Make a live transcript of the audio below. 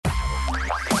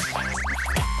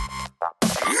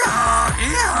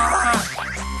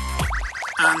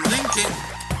and LinkedIn.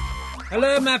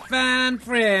 Hello, my fine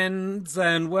friends,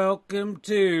 and welcome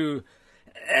to...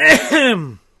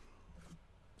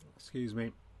 Excuse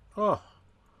me.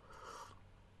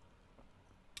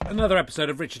 Another episode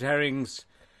of Richard Herring's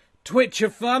Twitch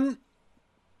of Fun.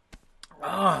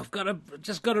 I've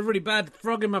just got a really bad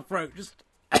frog in my throat. It's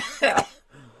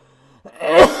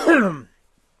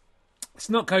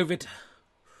not COVID.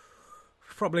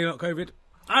 Probably not COVID.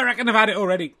 I reckon I've had it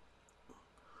already.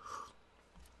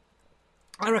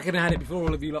 I reckon I had it before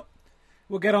all of you lot.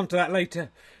 We'll get on to that later.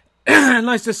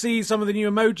 Nice to see some of the new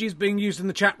emojis being used in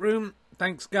the chat room.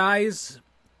 Thanks, guys.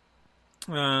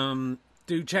 Do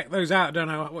check those out. I don't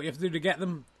know what you have to do to get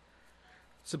them.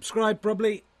 Subscribe,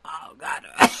 probably. Oh, God.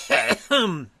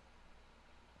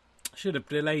 Should have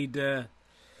delayed... should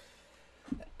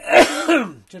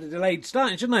have delayed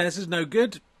starting, shouldn't I? This is no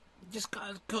good.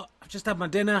 I've just had my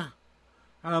dinner.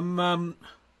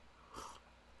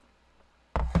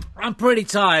 I'm pretty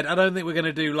tired. I don't think we're going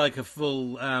to do like a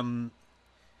full hour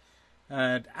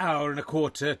and a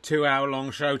quarter, 2 hour long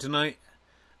show tonight.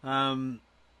 To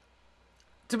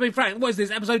be frank, what is this?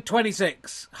 Episode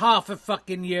 26. Half a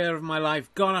fucking year of my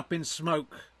life gone up in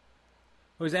smoke.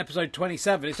 Or is it episode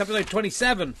 27? It's episode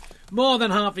 27. More than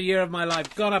half a year of my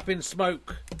life gone up in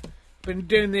smoke. Been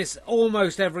doing this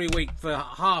almost every week for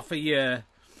half a year.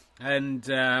 And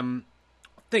I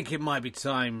think it might be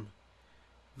time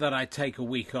that I take a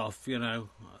week off, you know.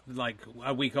 Like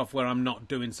a week off where I'm not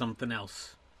doing something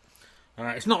else.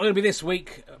 It's not going to be this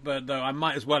week, but though I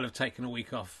might as well have taken a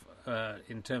week off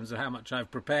in terms of how much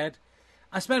I've prepared.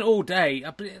 I spent all day.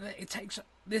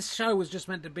 This show was just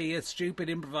meant to be a stupid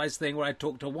improvised thing where I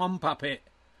talk to one puppet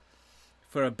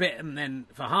for a bit and then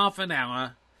for half an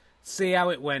hour, see how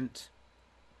it went,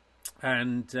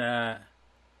 and that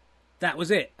was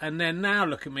it. And then now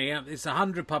look at me, it's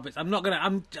 100 puppets. I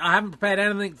haven't prepared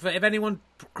anything for. If anyone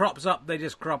crops up, they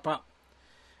just crop up.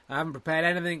 I haven't prepared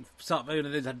anything.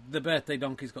 The birthday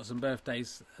donkey's got some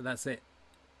birthdays. That's it.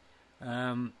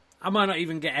 I might not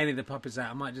even get any of the puppets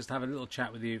out. I might just have a little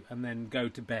chat with you and then go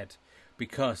to bed,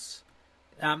 because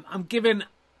I'm giving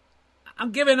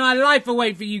my life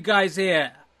away for you guys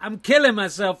here. I'm killing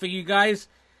myself for you guys,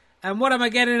 and what am I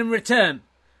getting in return?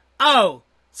 Oh,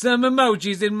 some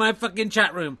emojis in my fucking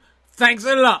chat room. Thanks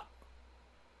a lot.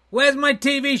 Where's my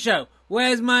TV show?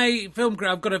 Where's my film crew?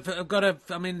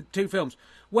 I'm in 2 films.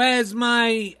 Where's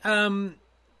my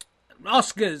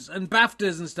Oscars and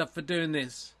BAFTAs and stuff for doing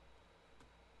this?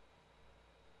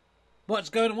 What's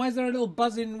going on? Why is there a little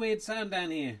buzzing weird sound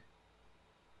down here?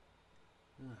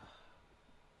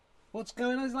 What's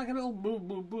going on? There's like a little boop,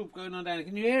 boop, boop going on down here.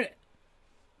 Can you hear it?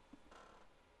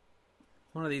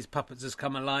 One of these puppets has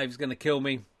come alive. He's going to kill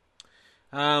me.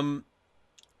 And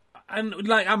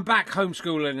like I'm back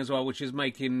homeschooling as well, which is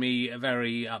making me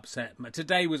very upset.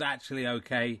 Today was actually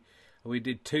okay. We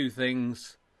did 2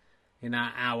 things in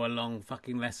our hour-long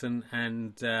fucking lesson,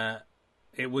 and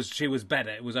she was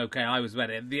better. It was okay. I was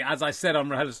better. As I said on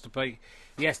Rehearsal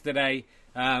yesterday,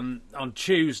 on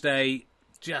Tuesday,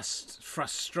 just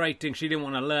frustrating. She didn't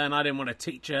want to learn. I didn't want to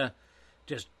teach her.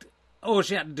 Just all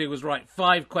she had to do was write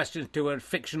 5 questions to a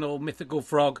fictional mythical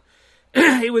frog.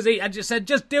 I just said,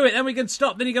 just do it, then we can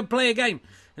stop, then you can play a game.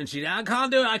 And she said, I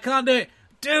can't do it.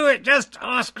 Do it, just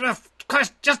ask a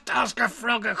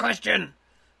frog a question.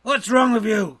 What's wrong with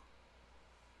you?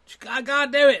 I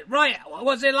can't do it. Right,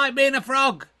 what's it like being a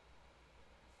frog?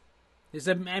 It's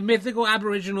a mythical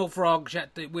Aboriginal frog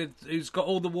who's got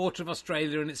all the water of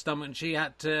Australia in its stomach, and she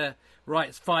had to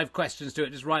write 5 questions to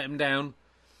it, just write them down.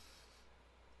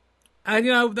 And,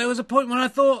 you know, there was a point when I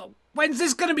thought, when's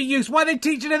this going to be useful? Why are they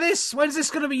teaching her this? When's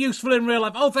this going to be useful in real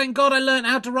life? Oh, thank God I learned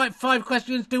how to write 5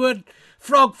 questions to a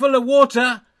frog full of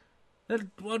water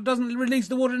that doesn't release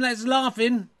the water and it's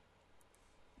laughing.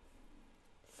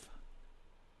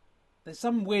 There's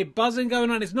some weird buzzing going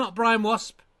on. It's not Brian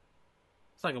Wasp.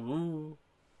 It's like a woo.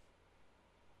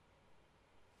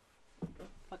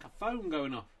 Like a phone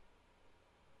going off.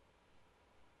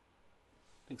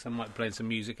 I think someone might be playing some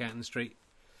music out in the street.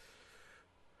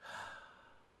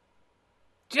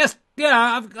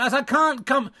 I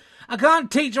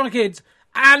can't teach my kids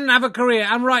and have a career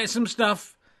and write some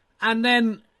stuff and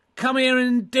then come here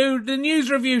and do the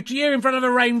news review to you in front of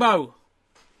a rainbow.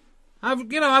 I've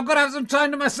got to have some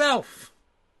time to myself.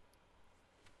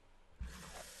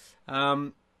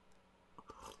 Took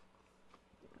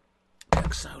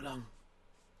so long.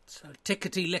 So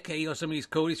Tickety Licky or something he's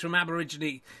called. He's from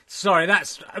Aborigine. Sorry,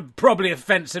 that's probably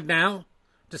offensive now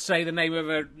to say the name of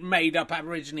a made-up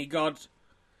Aborigine god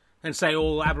and say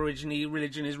all Aborigine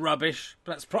religion is rubbish.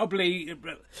 But that's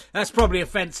probably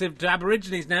offensive to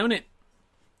Aborigines now, isn't it?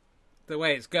 The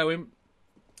way it's going.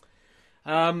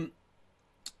 So,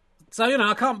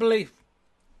 I can't believe...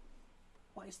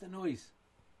 What is the noise?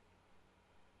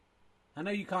 I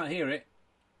know you can't hear it.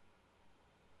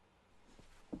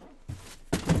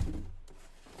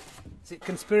 Is it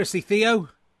Conspiracy Theo?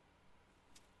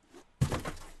 It's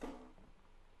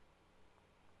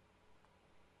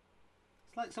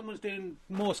like someone's doing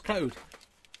Morse code.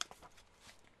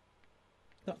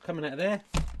 Not coming out of there.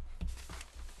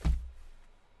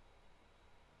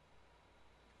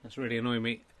 That's really annoying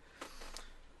me.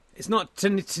 It's not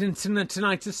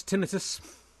tinnitus.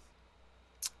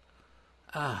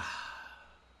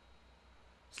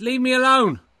 Just leave me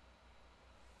alone.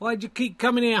 Why'd you keep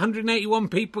coming here? 181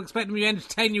 people expecting me to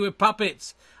entertain you with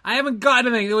puppets. I haven't got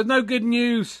anything. There was no good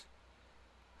news.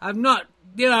 I've got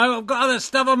other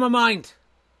stuff on my mind.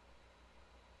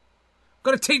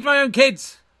 Got to teach my own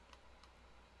kids.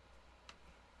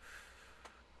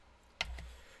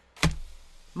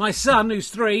 My son, who's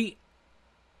 3,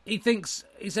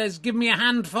 he says, give me a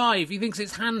hand 5. He thinks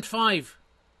it's hand 5.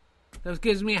 So it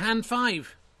gives me a hand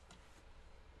 5.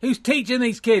 Who's teaching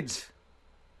these kids?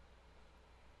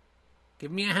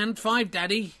 Give me a hand 5,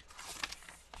 Daddy.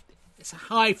 It's a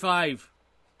high 5.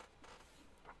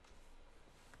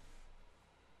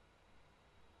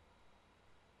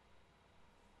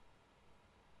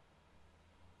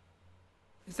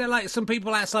 Is there like some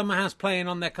people outside my house playing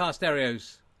on their car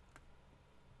stereos?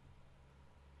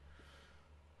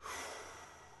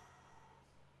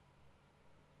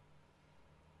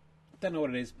 Don't know what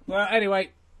it is. Well,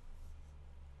 anyway.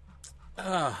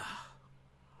 That's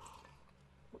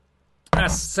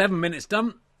 7 minutes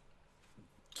done.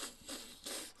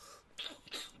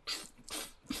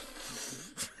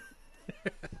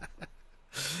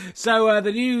 So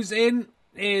the news in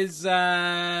is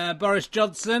Boris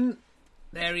Johnson.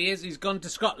 There he is. He's gone to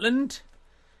Scotland.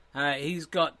 He's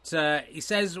got. He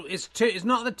says it's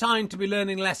not the time to be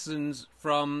learning lessons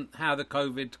from how the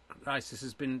COVID crisis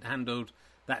has been handled.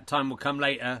 That time will come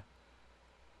later.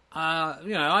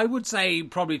 I would say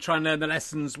probably try and learn the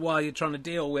lessons while you're trying to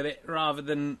deal with it, rather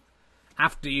than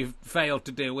after you've failed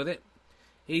to deal with it.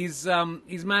 He's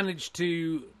managed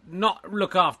to not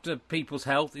look after people's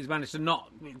health. He's managed to not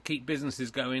keep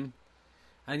businesses going,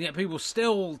 and yet people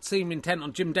still seem intent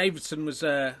on. Jim Davidson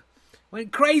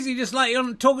went crazy, just like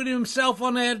talking to himself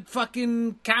on a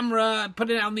fucking camera,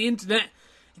 putting it on the internet.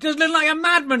 He just looked like a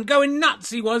madman, going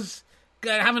nuts. He was.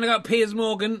 Having a go at Piers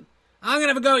Morgan. I'm going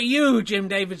to have a go at you, Jim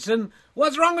Davidson.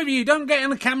 What's wrong with you? Don't get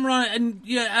on the camera and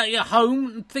you're at your home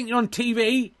and think you're on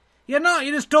TV. You're not.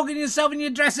 You're just talking to yourself in your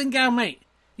dressing gown, mate.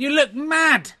 You look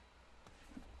mad.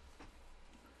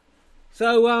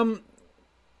 So,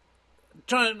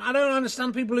 I don't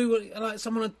understand people who, like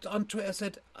someone on Twitter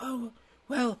said, oh,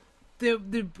 well,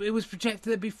 it was projected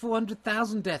there'd be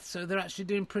 400,000 deaths, so they're actually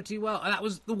doing pretty well. And that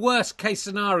was the worst case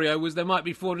scenario, was there might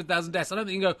be 400,000 deaths. I don't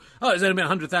think you can go, oh, it's only been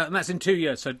 100,000, and that's in 2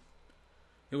 years, so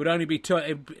it would only be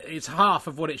it's half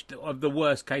of of the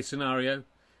worst case scenario,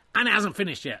 and it hasn't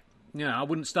finished yet. I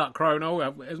wouldn't start crying, oh,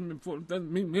 it hasn't been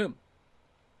 400,000. Yeah.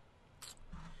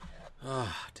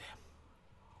 Oh,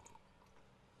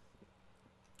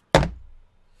 damn.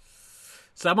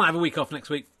 So I might have a week off next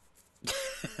week.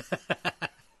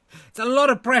 It's a lot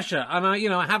of pressure, and I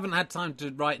haven't had time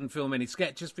to write and film any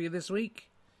sketches for you this week.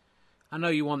 I know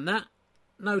you want that.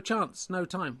 No chance, no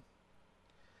time.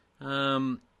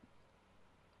 So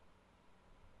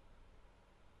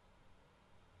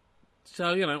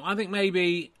I think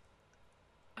maybe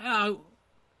I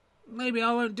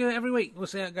won't do it every week. We'll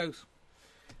see how it goes.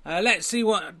 Let's see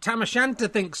what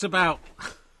Tamashanta thinks about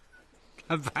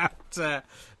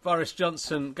Boris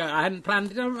Johnson. I hadn't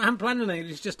planned anything.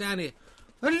 It's just down here.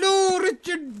 Hello,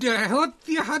 Richard. I hope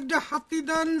you had a happy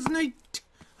dance night.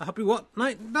 A happy what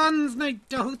night? Dance night.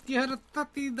 I hope you had a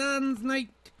happy dance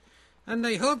night. And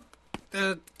I hope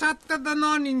top of the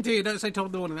morning to you. Don't say top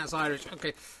of the morning, that's Irish.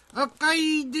 Okay.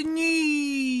 Okay,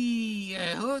 Denny.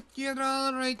 I hope you're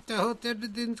all right. I hope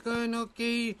everything's going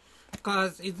okay.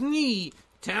 Because it's me,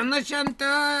 Tana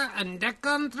Shanta, and I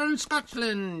come from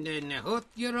Scotland. And I hope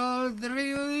you're all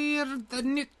there, the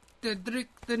nick, the drick,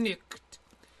 the nicked.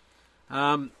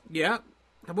 Yeah.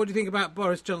 What do you think about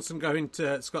Boris Johnson going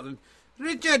to Scotland?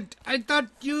 Richard, I thought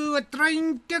you were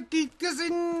trying to keep us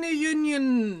in the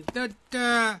Union. That,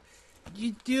 why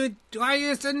are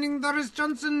you sending Boris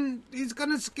Johnson? He's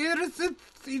gonna scare us.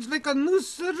 He's like a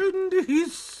noose around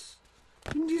his.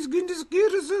 And he's going to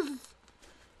scare us.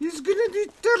 He's gonna be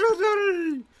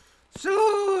terrible.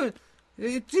 So,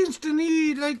 it seems to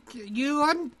me like you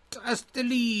want us to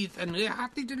leave, and we're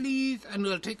happy to leave, and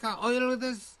we'll take our oil with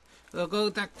us. We'll go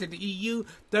back to the EU.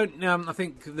 I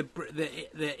think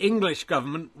the English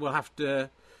government will have to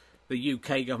the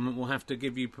UK government will have to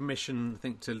give you permission, I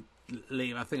think, to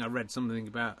leave. I think I read something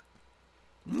about...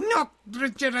 Not,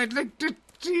 Richard, I'd like to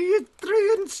see you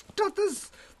try and stop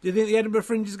us. Do you think the Edinburgh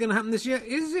Fringe is going to happen this year?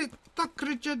 Is it, Doc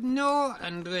Richard? No,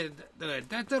 and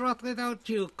that's a rot without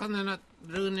you, not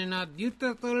ruining our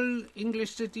beautiful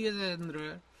English city of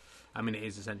Edinburgh. I mean, it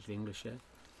is essentially English, yeah.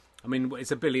 I mean,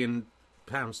 it's £1 billion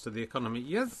to the economy.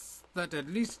 Yes, but at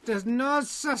least there's no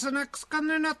Sassenachs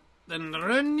coming up and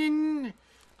running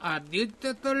our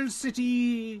beautiful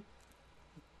city.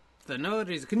 The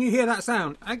noise. Can you hear that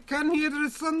sound? I can hear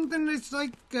something. It's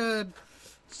like a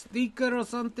speaker or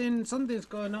something. Something's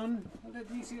going on.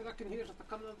 Let me see if I can hear it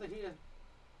coming over here.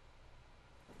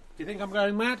 Do you think I'm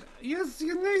going mad? Yes,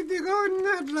 you need to go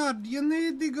mad, lad. You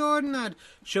need to go mad.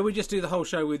 Shall we just do the whole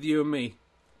show with you and me?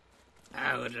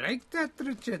 I would like that,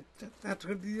 Richard. That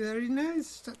would be very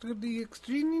nice. That would be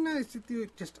extremely nice to do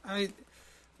it. Just, I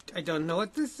don't know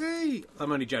what to say.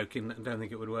 I'm only joking. I don't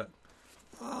think it would work.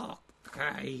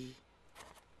 Okay.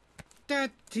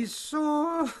 That is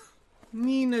so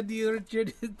mean of you,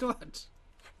 Richard. What?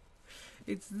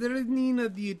 It's very mean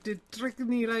of you to trick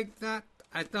me like that.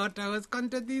 I thought I was going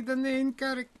to be the main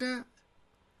character.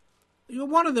 You're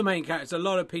one of the main characters. A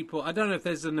lot of people... I don't know if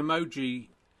there's an emoji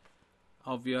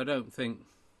of you. I don't think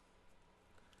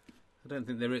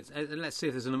there is. Let's see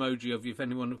if there's an emoji of you. If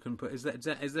anyone can put... Is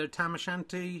there a Tam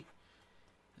O'Shanter?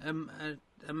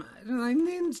 My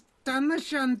name's Tam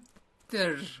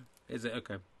O'Shanter. Is it?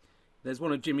 Okay. There's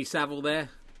one of Jimmy Savile there.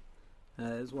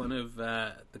 There's one of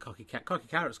the Cocky Cat. Cocky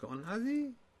Carrot's got one, has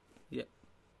he? Yep.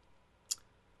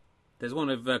 There's one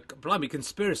of Blimey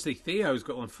Conspiracy. Theo's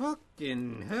got one.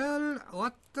 Fucking hell!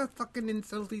 What the fucking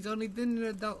insult? He's only done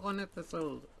that one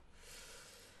episode.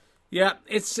 Yeah,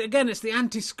 it's the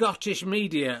anti-Scottish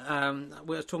media.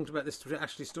 We were talking about this to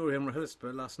Ashley Story on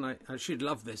Rehearsal last night. She'd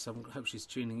love this. I hope she's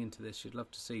tuning into this. She'd love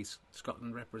to see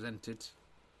Scotland represented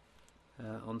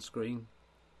on screen.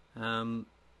 But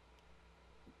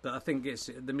I think it's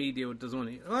the media doesn't want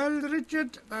it. Well,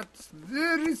 Richard, that's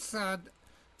very sad.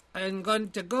 I'm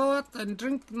going to go out and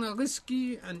drink my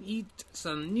whiskey and eat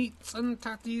some meats and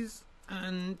tatties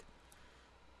and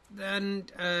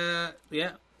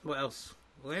yeah. What else?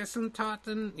 Wear some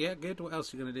tartan. Yeah, good. What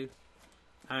else are you going to do?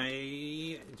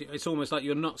 It's almost like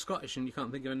you're not Scottish and you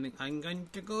can't think of anything. I'm going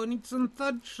to go and eat some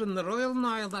fudge from the Royal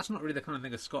Nile. That's not really the kind of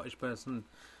thing a Scottish person...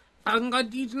 I'm going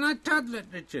to eat my tablet,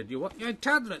 Richard. You want your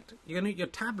tablet? You're going to eat your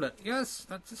tablet. Yes,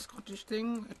 that's a Scottish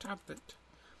thing. A tablet.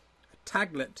 A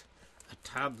taglet. A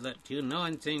tablet. You know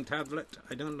I'm saying tablet.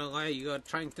 I don't know why you're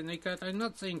trying to make out I'm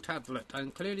not saying tablet.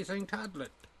 I'm clearly saying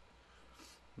tablet.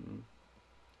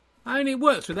 I mean, it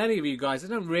works with any of you guys. It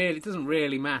doesn't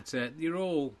really matter. You're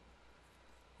all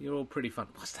pretty fun.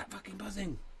 What's that fucking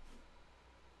buzzing?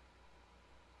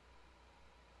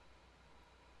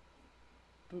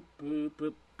 Boop, boop,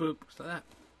 boop, boop. What's that?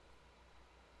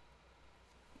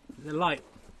 The light.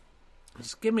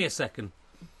 Just give me a second.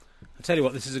 I'll tell you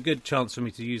what, this is a good chance for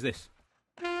me to use this.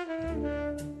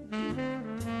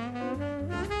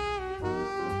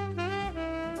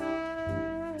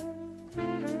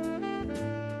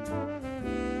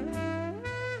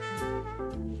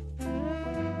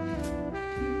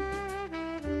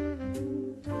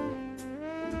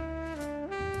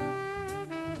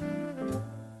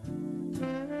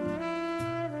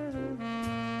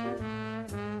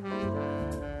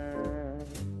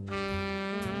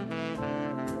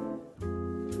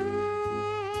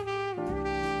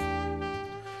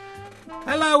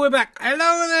 Hello, we're back.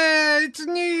 Hello there, it's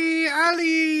me,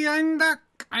 Ali. I'm back.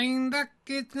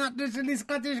 It's not the silly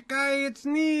Scottish guy, it's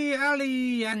me,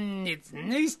 Ali, and it's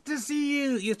nice to see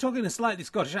you. You're talking a slightly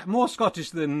Scottish, more Scottish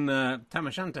than Tam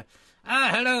O'Shanter.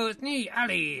 Hello, it's me,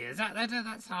 Ali.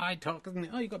 That's how I talk, isn't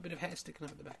it? Oh, you got a bit of hair sticking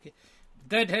out the back here.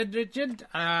 Deadhead, Richard.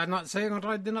 I'm not saying what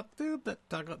I did not do, but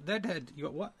I got deadhead. You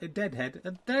got what? A deadhead?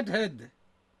 A deadhead.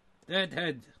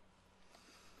 Deadhead.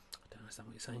 I don't understand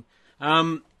what you're saying.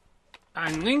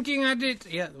 I'm winking at it.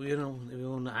 Yeah, we all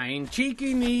know. I'm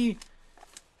cheeky me.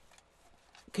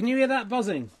 Can you hear that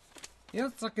buzzing?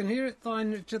 Yes, I can hear it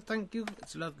fine, Richard. Thank you.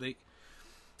 It's lovely.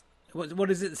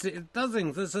 What is it? It's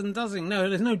buzzing. There's some buzzing. No,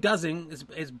 there's no buzzing.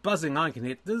 It's buzzing. I can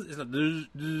hear it. It's like...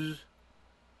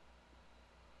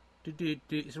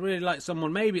 It's really like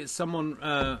someone... Maybe it's someone,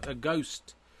 a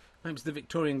ghost. Maybe it's the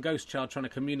Victorian ghost child trying to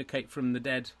communicate from the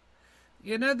dead.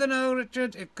 You never know,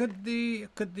 Richard. It could be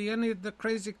any of the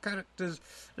crazy characters.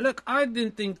 Look, I've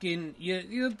been thinking.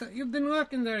 You've been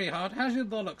working very hard. How's your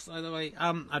bollocks, by the way?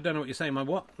 I don't know what you're saying. My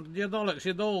what? Your bollocks,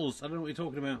 your dolls. I don't know what you're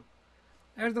talking about.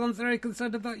 Everyone's very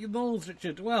concerned about your dolls,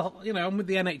 Richard. Well, I'm with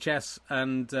the NHS,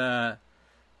 and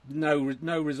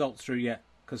no results through yet.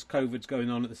 because COVID's going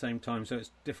on at the same time, so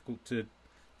it's difficult to.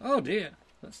 Oh dear,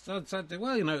 that's sad.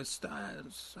 Well, it's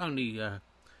only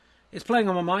it's playing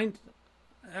on my mind.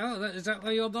 Oh, is that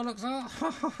where your bollocks are?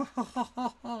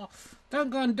 Don't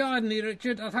go and die on me,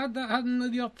 Richard. I've had that happen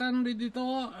with your family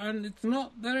before, and it's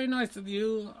not very nice of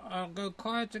you. I'll go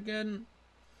quiet again.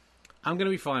 I'm going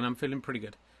to be fine. I'm feeling pretty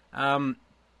good.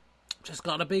 Just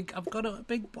got a big. I've got a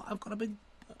big bollock.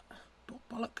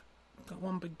 Got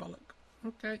one big bollock.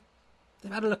 Okay,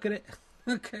 they've had a look at it.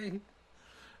 Okay,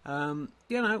 Got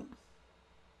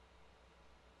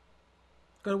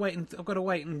to wait and I've got to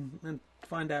wait and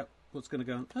find out what's going to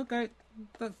go on. Okay,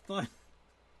 that's fine.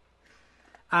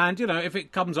 And if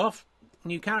it comes off,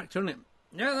 new character, isn't it?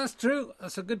 Yeah, that's true.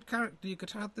 That's a good character you could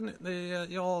have, isn't it?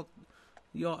 Your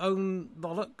own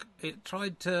bollock. It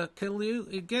tried to kill you.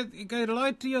 It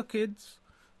lied to your kids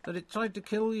that it tried to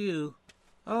kill you.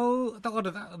 Oh,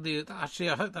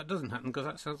 actually, I hope that doesn't happen, because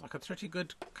that sounds like a pretty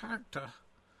good character.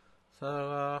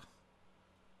 So,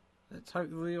 let's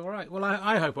hope we'll be all right. Well,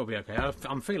 I hope I'll be okay.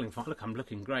 I'm feeling fine. Look, I'm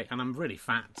looking great, and I'm really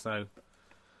fat, so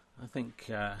I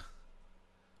think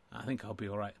I'll be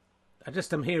all right. I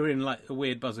just am hearing like a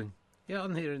weird buzzing. Yeah,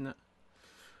 I'm hearing that.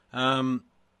 I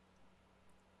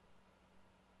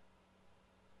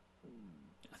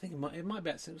think it might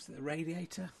be the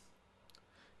radiator.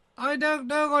 I don't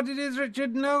know what it is,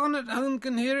 Richard. No one at home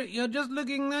can hear it. You're just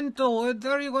looking mental. We're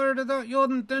very worried about your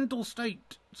mental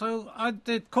state. So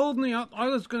they called me up. I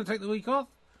was going to take the week off.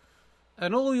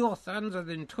 And all your fans have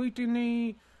been tweeting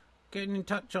me, getting in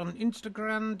touch on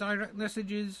Instagram, direct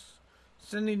messages,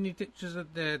 sending me pictures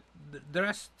of their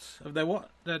breasts, of their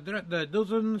what? Their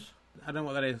dozens. I don't know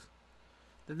what that is.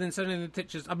 They've been sending the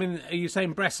pictures. I mean, are you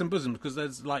saying breasts and bosoms? Because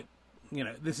there's like,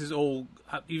 this is all...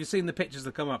 You've seen the pictures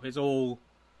that come up. It's all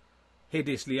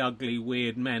hideously ugly,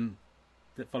 weird men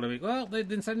that follow me. Well, they've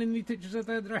been sending me pictures of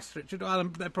their breasts, Richard. Well,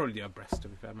 they probably do have breasts, to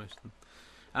be fair, most of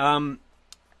them.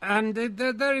 And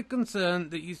they're very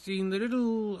concerned that you seem a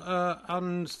little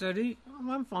unsteady.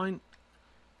 I'm fine.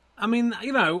 I mean,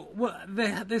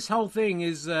 this whole thing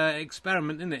is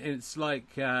experiment, isn't it? It's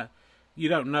like you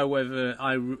don't know whether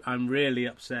I'm really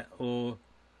upset or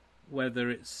whether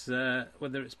it's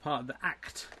part of the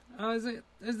act. Oh, is it?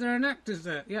 Is there an act? Is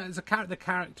there? Yeah, the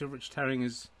character of Rich Herring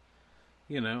is,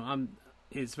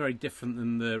 it's very different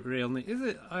than the real. Is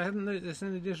it? I haven't noticed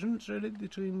any difference really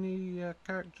between the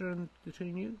character and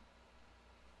between you.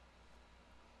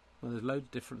 Well, there's loads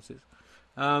of differences.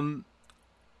 And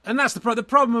that's the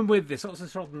problem with this. What's the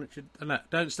problem, Richard? No,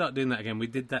 don't start doing that again. We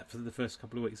did that for the first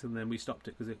couple of weeks, and then we stopped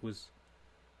it because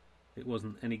it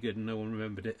wasn't any good, and no one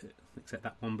remembered it except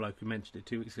that one bloke who mentioned it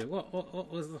 2 weeks ago.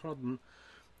 What was the problem?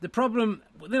 The problem,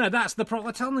 that's the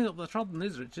problem. Tell me what the problem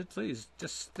is, Richard. Please,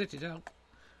 just spit it out.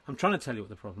 I'm trying to tell you what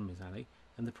the problem is, Ali.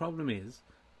 And the problem is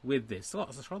with this.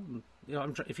 What's the problem?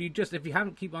 If you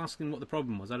hadn't keep asking what the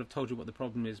problem was, I'd have told you what the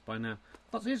problem is by now.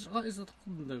 What is the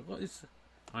problem, though? What is?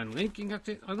 I'm linking at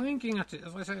it. As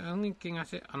I say, I'm linking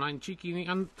at it, and I'm cheeky.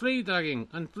 I'm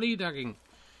fleabagging.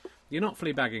 You're not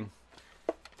fleabagging.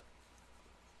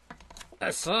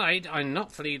 Aside, I'm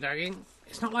not fleabagging.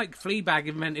 It's not like Fleabag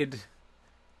invented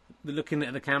the looking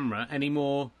at the camera any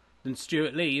more than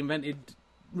Stuart Lee invented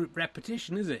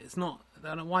repetition, is it? It's not. I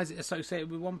don't know, why is it associated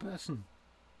with one person?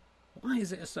 Why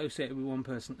is it associated with one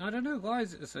person? I don't know. Why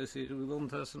is it associated with one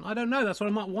person? I don't know. That's what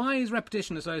I'm like. Why is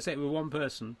repetition associated with one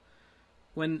person?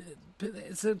 When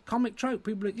it's a comic trope,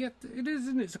 people are, yeah, it is,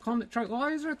 isn't it? It's a comic trope.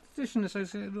 Why is repetition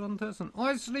associated with one person?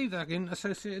 Why is Fleabagging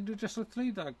associated with just a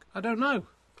Fleabag? I don't know.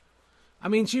 I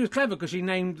mean, she was clever because she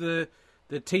named the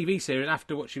TV series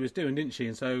after what she was doing, didn't she?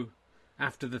 And so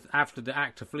after the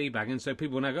act of Fleabag, and so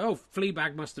people now go, oh,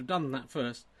 Fleabag must have done that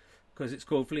first because it's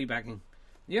called Fleabagging.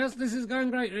 Yes, this is going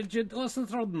great, Richard. What's the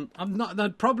problem? The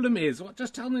problem is,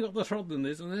 just tell me what the problem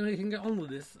is, and then we can get on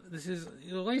with this.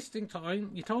 You're wasting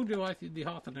time. You told your wife you'd be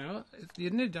half an hour.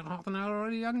 You nearly done half an hour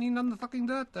already. You haven't even done the fucking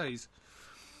dirt days.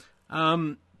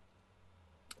 The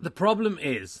problem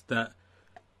is that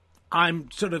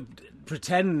I'm sort of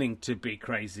pretending to be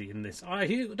crazy in this.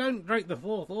 Don't break the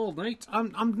fourth wall, mate.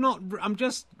 I'm not. I'm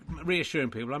just reassuring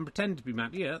people. I'm pretending to be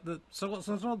mad. Yeah. So what's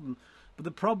the problem? But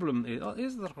the problem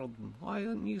is the problem. Why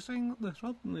aren't you saying what the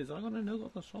problem is? I want to know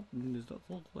what the problem is. That's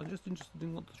all. I'm just interested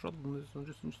in what the problem is. I'm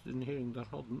just interested in hearing the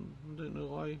problem. I don't know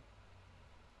why.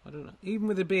 I don't know. Even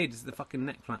with the beard, is the fucking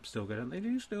neck flaps still go? Don't they?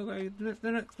 Do still go?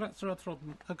 The neck flaps are a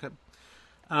problem. Okay.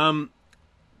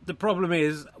 The problem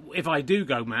is, if I do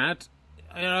go mad,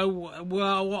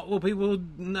 well, what will people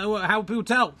know? How will people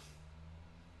tell?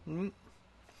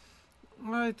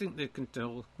 I think they can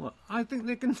tell. What? I think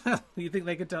they can tell. You think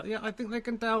they can tell? Yeah, I think they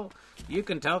can tell. You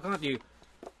can tell, can't you?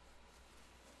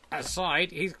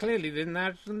 aside. He's clearly been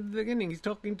there from the beginning. He's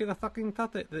talking to the fucking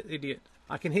tuppet, the idiot.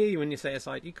 I can hear you when you say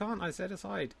aside. You can't. I said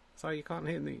aside. So you can't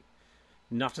hear me.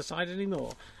 Not aside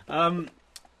anymore.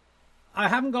 I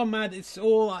haven't gone mad. It's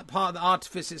all like part of the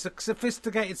artifice. It's a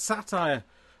sophisticated satire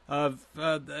of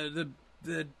the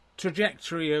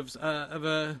trajectory of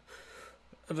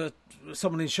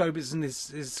someone in show business,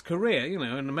 his career, you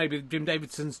know, and maybe Jim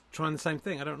Davidson's trying the same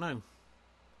thing. I don't know.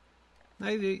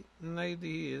 Maybe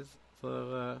he is.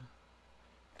 So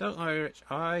don't worry, Rich.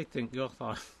 I think you're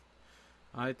fine.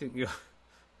 I think you're.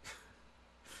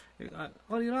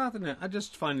 What are you laughing at? I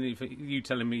just find you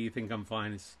telling me you think I'm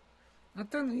fine is. I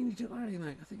don't think you need to worry,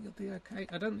 mate. I think you'll be okay.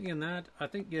 I don't think you're mad. I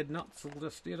think your nuts will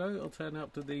just, you know, it'll turn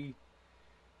out to be.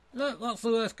 Look, what's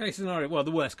the worst case scenario? Well,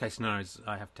 the worst case scenario is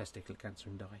I have testicular cancer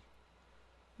and die.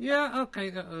 Yeah, okay,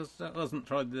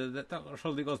 that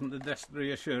probably wasn't the best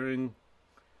reassuring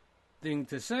thing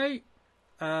to say.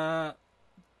 That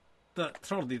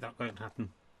probably that won't happen.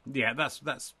 Yeah, that's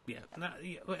yeah.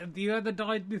 Have you ever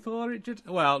died before, Richard?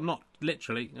 Well, not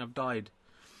literally. I've died.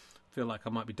 I feel like I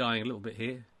might be dying a little bit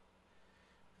here.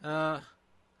 I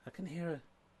can hear her.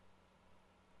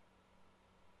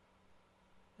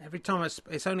 Every time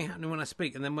it's only happening when I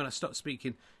speak, and then when I stop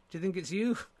speaking, do you think it's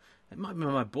you? It might be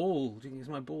my ball. Do you think it's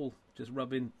my ball just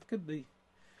rubbing? Could be.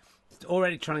 It's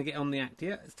already trying to get on the act.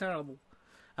 Yeah, it's terrible.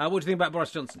 What do you think about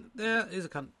Boris Johnson? Yeah, he's a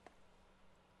cunt.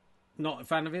 Not a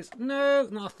fan of his? No,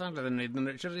 not a fan of him,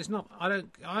 Richard. It's not.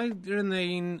 You're in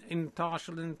the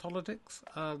impartial in politics.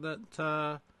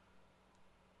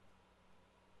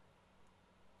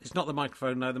 It's not the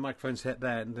microphone. No, the microphone's hit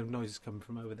there, and the noise is coming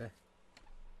from over there.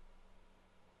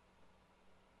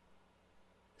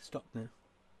 Stop now.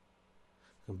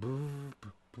 Boo,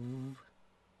 boo, boo.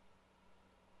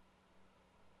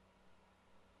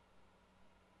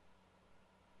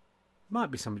 Might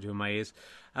be something in my ears.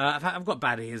 I've got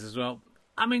bad ears as well.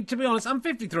 I mean, to be honest, I'm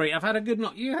 53. I've had a good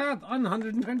knock. You have. I'm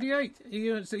 128.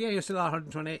 You're still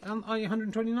 128. Are you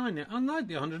 129 now? I'm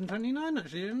 129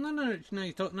 actually. No,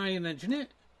 now you mention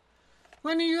it.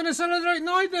 When are you going to celebrate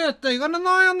my birthday? When am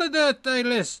I on the birthday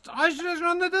list? I should have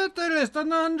on the birthday list. I'm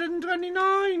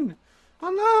 129.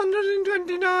 I'm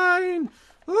 129.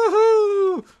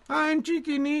 Woohoo! I'm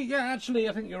cheeky neat. Yeah, actually,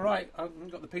 I think you're right. I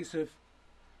haven't got the piece of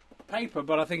paper,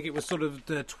 but I think it was sort of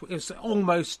it was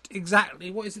almost exactly.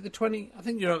 What is it? The 20? I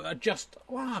think you're just.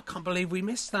 Wow! I can't believe we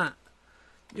missed that.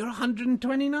 You're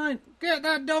 129. Get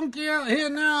that donkey out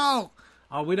here now.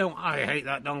 Oh, we don't. I hate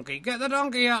that donkey. Get the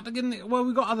donkey out again. Well,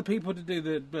 we've got other people to do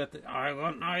the birthday. I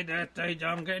want my birthday.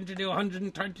 I'm getting to do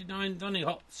 129 bunny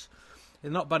hops. He's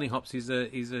not bunny hops. He's a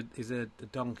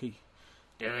donkey.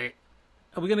 Do it.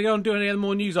 Are we going to go and do any other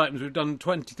more news items? We've done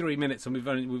 23 minutes and we've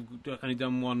only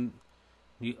done one.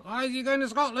 Why are you going to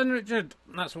Scotland, Richard?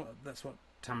 That's what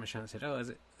Tamashan said. Oh, is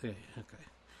it? Yeah, okay.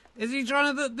 Is he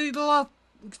trying to do the last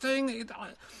thing?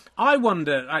 I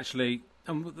wonder actually,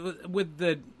 with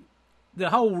the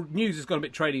whole news has gone a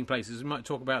bit Trading Places. We might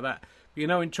talk about that. But you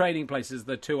know, in Trading Places,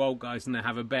 they're two old guys and they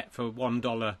have a bet for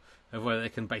 $1 of whether they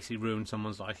can basically ruin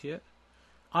someone's life yet.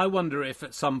 I wonder if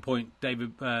at some point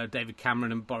David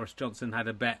Cameron and Boris Johnson had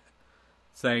a bet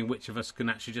saying which of us can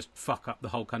actually just fuck up the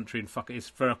whole country and fuck it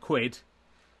for £1.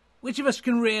 Which of us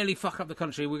can really fuck up the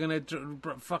country? We're going to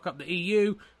fuck up the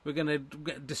EU. We're going to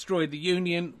destroy the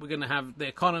union. We're going to have the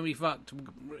economy fucked.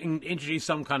 Introduce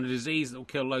some kind of disease that will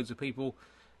kill loads of people.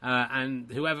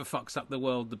 And whoever fucks up the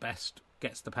world the best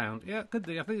gets the pound. Yeah, could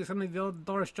be. I think it's only the old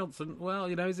Boris Johnson. Well,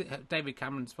 you know, is it David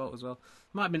Cameron's fault as well?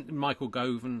 Might have been Michael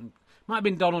Gove and might have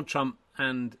been Donald Trump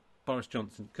and Boris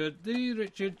Johnson. Could be,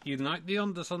 Richard. You might be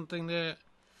onto something there.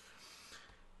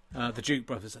 The Duke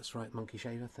brothers. That's right. Monkey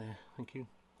shaver there. Thank you.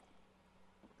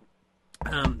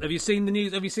 Have you seen the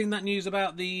news? Have you seen that news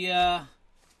about the?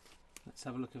 Let's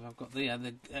have a look if I've got the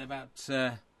about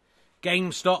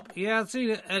GameStop. Yeah, I've seen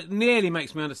it. It nearly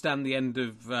makes me understand the end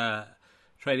of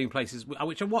Trading Places,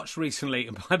 which I watched recently.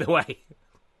 And by the way,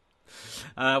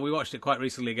 we watched it quite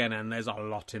recently again, and there's a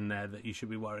lot in there that you should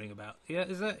be worrying about. Yeah,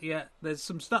 is there? Yeah, there's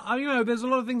some stuff. You know, there's a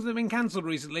lot of things that have been cancelled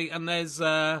recently, and there's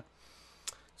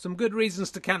some good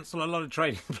reasons to cancel a lot of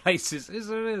Trading Places. Is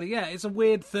there really? Yeah, it's a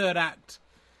weird third act.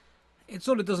 It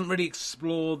sort of doesn't really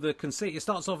explore the conceit. It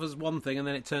starts off as one thing and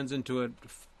then it turns into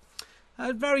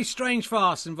a very strange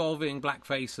farce involving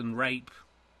blackface and rape.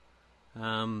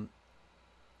 And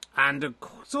a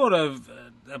sort of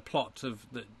a plot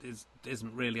that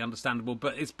isn't really understandable.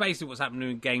 But it's basically what's happening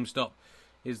in GameStop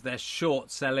is they're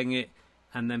short selling it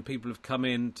and then people have come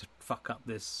in to fuck up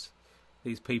these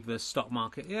people, the stock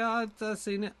market. Yeah, I've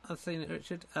seen it. I've seen it,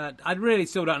 Richard. I really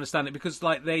still don't understand it because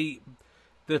like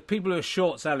the people who are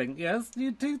short selling. Yes,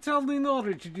 you do tell me not,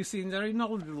 Richard. You seem very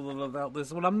knowledgeable about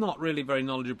this. Well, I'm not really very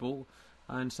knowledgeable.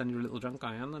 I understand you're a little drunk.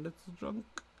 I am a little drunk.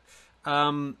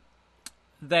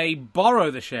 They borrow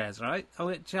the shares, right?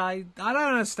 Which I don't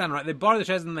understand, right? They borrow the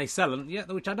shares and they sell them. Yeah,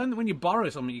 which I don't. When you borrow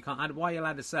something, you can't. Why are you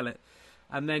allowed to sell it?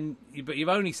 And then, but you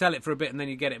only sell it for a bit, and then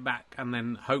you get it back, and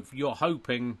then you're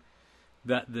hoping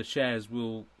that the shares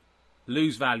will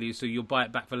lose value, so you'll buy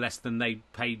it back for less than they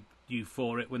paid you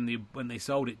for it when they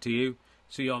sold it to you.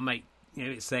 So you'll make,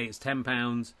 say it's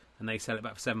 £10, and they sell it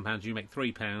back for £7. You make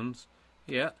 £3.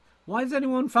 Yeah. Why does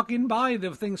anyone fucking buy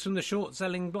the things from the short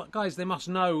selling guys? They must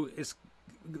know it's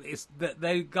that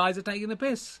they guys are taking the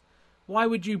piss. Why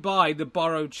would you buy the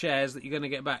borrowed shares that you're going to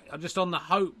get back? Just on the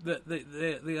hope that they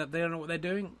don't know what they're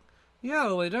doing? Yeah,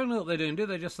 well, they don't know what they're doing, do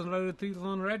they? Just unloaded people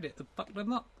on Reddit to fuck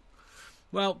them up.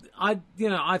 Well, I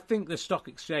think the stock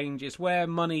exchange is where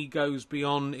money goes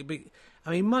beyond.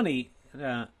 Money,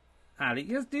 Ali.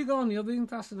 Yes, do go on. You're being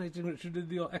fascinating, Richard,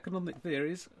 with your economic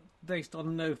theories based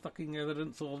on no fucking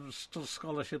evidence or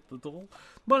scholarship at all.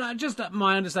 But just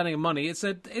my understanding of money, it's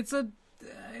a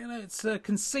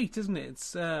conceit, isn't it?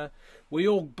 It's we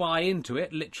all buy into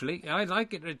it, literally. I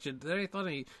like it, Richard. Very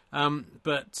funny.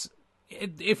 But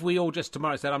if we all just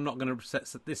tomorrow said, I'm not going to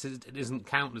it isn't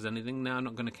count as anything. Now I'm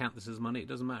not going to count this as money. It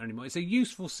doesn't matter anymore. It's a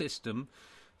useful system,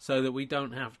 so that we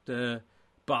don't have to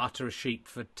barter a sheep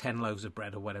for 10 loaves of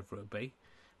bread or whatever it would be.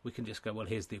 We can just go, well,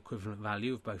 here's the equivalent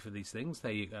value of both of these things.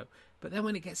 There you go. But then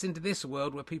when it gets into this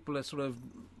world where people are sort of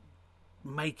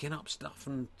making up stuff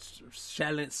and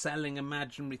selling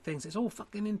imaginary things, it's all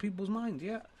fucking in people's minds,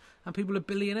 yeah. And people are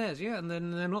billionaires, yeah, and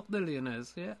then they're not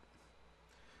billionaires, yeah.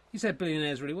 You said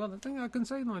billionaires really well. I think I can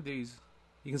say my D's.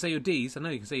 You can say your D's. I know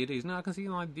you can say your D's. No, I can say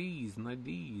my D's. My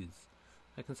D's.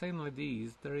 I can say my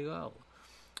D's very well.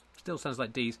 Still sounds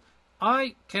like D's.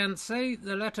 I can say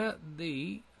the letter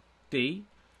D.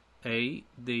 A,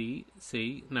 D,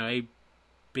 C. No, A,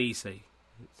 B, C.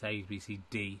 It's A, B, C,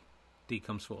 D. D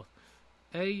comes forth.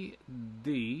 A,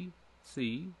 D,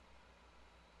 C.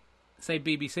 Say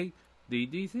BBC. D,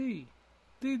 D, C.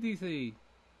 D, D, C.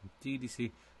 D, D,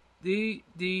 C. D,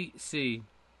 D, C.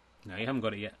 No, you haven't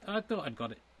got it yet. I thought I'd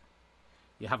got it.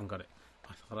 You haven't got it.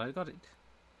 I thought I got it.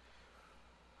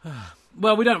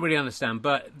 Well, we don't really understand,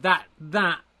 but that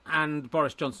and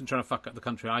Boris Johnson trying to fuck up the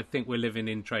country, I think we're living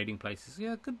in trading places.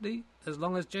 Yeah, could be. As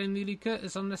long as Jamie Lee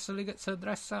Curtis unnecessarily gets her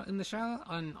dress out in the shower,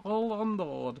 I'm all on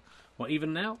board. Well,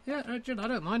 even now? Yeah, Richard, I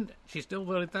don't mind. She's still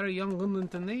very, very young woman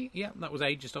to me. Yeah, that was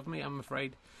ageist of me, I'm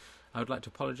afraid. I would like to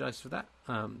apologise for that.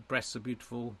 Breasts are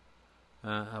beautiful,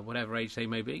 whatever age they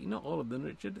may be. Not all of them,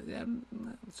 Richard. The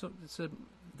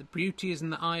beauty is in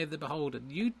the eye of the beholder.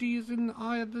 Duty is in the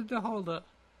eye of the beholder.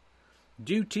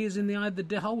 Duty is in the eye of the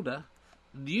beholder.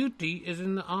 Duty is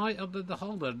in the eye of the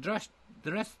beholder.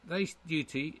 The rest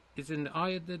duty is in the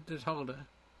eye of the beholder.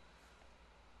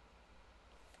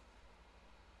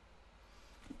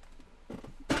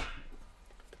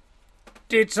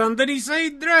 Did somebody say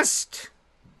dressed?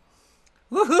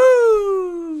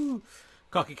 Woohoo!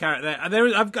 Cocky carrot there.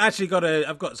 I've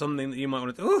got something that you might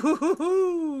want to.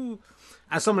 Woohoo!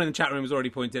 As someone in the chat room has already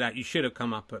pointed out, you should have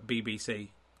come up at BBC.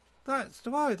 That's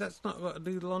why. That's not got a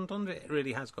double entendre. It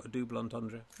really has got a double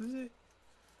entendre, is it?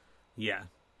 Yeah,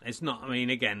 it's not. I mean,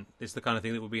 again, it's the kind of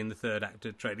thing that would be in the third act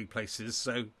of Trading Places.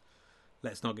 So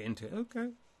let's not get into it. Okay.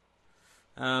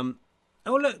 Oh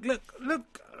look!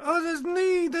 Oh, there's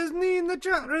knee in the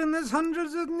chat room. There's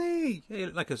hundreds of knee. You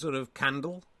look like a sort of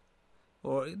candle,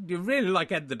 or you really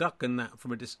like Ed the Duck and that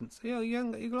from a distance. Yeah, you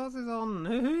haven't got your glasses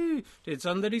on. Did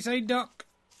somebody say duck?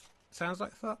 Sounds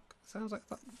like fuck.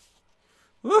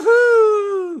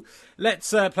 Woohoo!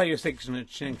 Let's play your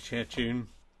signature tune.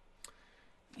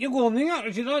 You're warming up,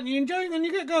 Richard, aren't you? Enjoy it when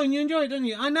you get going. You enjoy it, don't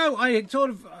you? I know. I sort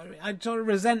of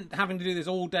resent having to do this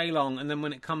all day long, and then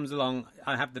when it comes along,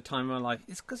 I have the time of my life.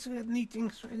 It's because we're meeting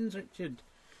friends, Richard.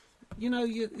 You know,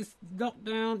 it's locked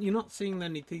down. You're not seeing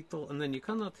many people, and then you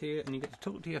come up here and you get to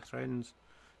talk to your friends,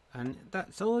 and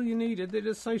that's all you need.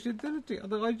 There's sociability.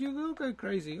 Otherwise, you will go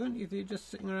crazy, won't you? You're just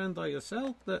sitting around by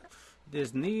yourself.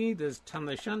 There's me, there's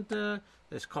Tamla Shanta,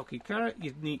 there's Cocky Carrot,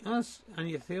 you meet us, and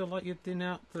you feel like you've been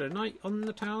out for a night on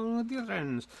the town with your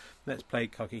friends. Let's play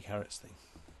Cocky Carrot's thing.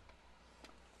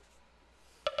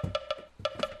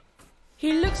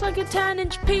 He looks like a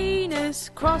 10-inch penis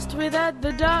crossed with Ed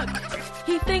the Duck.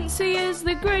 He thinks he is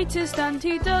the greatest and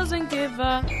he doesn't give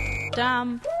a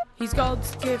damn. He's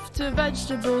God's gift to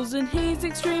vegetables and he's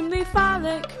extremely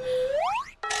phallic.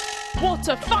 What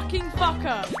a fucking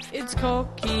fucker! It's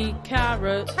Cocky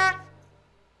Carrot.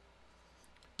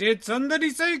 Did somebody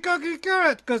say Cocky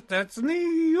Carrot? 'Cause that's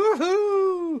me.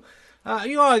 Woohoo!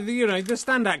 You are, the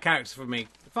standout character for me.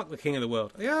 Fuck the King of the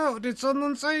World. Yeah, did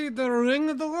someone say the Ring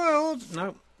of the World?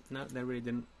 No, they really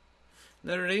didn't.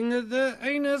 The Ring of the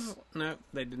Anus? No,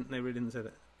 they didn't. They really didn't say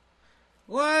that.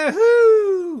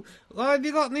 Wahoo! Why have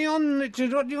you got me on,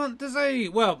 Richard? What do you want to say?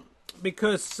 Well,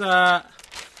 because, I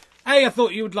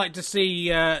thought you would like to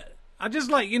see, I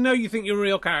just like, you think you're a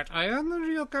real carrot. I am the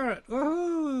real carrot.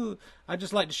 Woohoo! I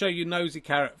just like to show you Nosy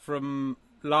Carrot from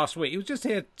last week. He was just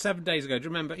here 7 days ago. Do you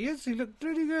remember? Yes, he looked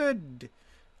pretty good.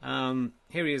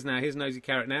 Here he is now. Here's Nosy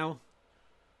Carrot now.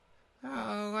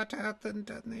 Oh, what happened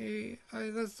to me?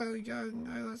 I was so young.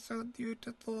 I was so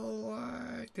beautiful.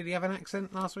 Did he have an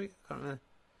accent last week? I can't remember.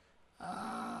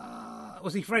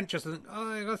 Was he French or something?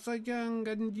 Oh, I was so young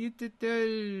and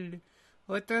beautiful.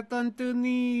 What happened to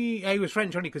me? He was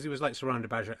French only because he was like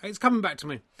surrounded by it. It's coming back to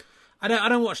me. I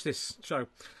don't watch this show.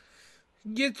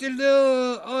 Zut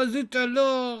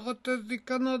alors, wat is die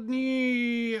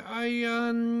kanadnie? I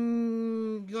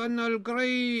am all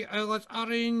grey, I was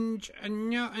orange,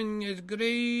 and now I'm as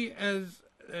grey as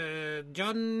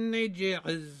John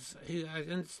Majors, who I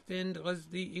understand was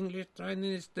the English Prime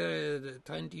Minister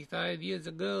 25 years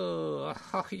ago.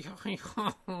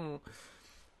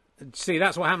 See,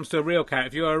 that's what happens to a real carrot.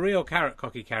 If you're a real carrot,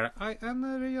 cocky carrot, I am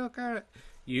a real carrot,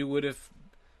 you would have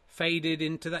faded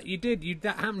into that. You did.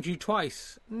 That happened to you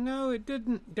twice. No, it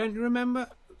didn't. Don't you remember?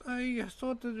 I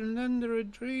sort of remember a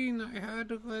dream I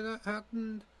had where that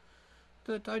happened.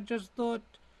 That I just thought,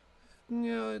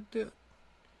 that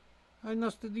I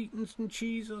must have eaten some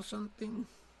cheese or something.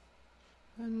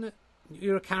 And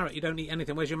you're a carrot. You don't eat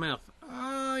anything. Where's your mouth?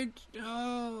 It's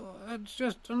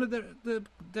just under the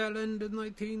tail end of my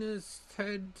penis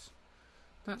head.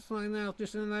 That's my mouth.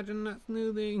 Just imagine that's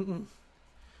moving.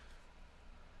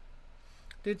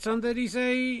 Did somebody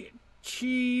say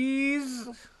cheese?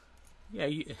 Yeah,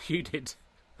 you did.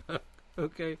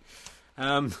 Okay.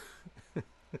 Can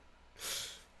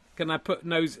I put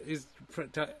nose?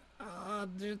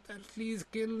 Please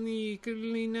kill me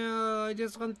now. I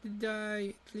just want to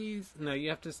die. Please. No, you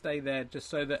have to stay there just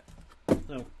so that.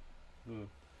 Oh.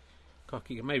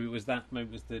 Cocky. Maybe it was that. Maybe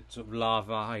it was the sort of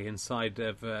larvae inside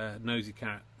of Nosy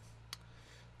Carrot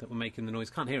that were making the noise.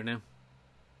 Can't hear it now.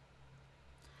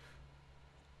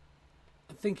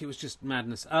 I think it was just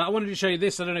madness. I wanted to show you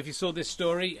this. I don't know if you saw this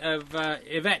story of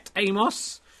Yvette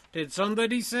Amos. Did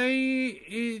somebody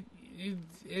say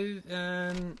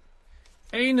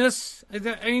anus? Is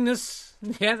that anus?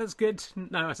 Yeah, that's good.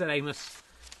 No, I said Amos.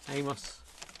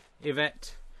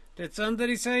 Yvette. Did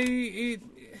somebody say?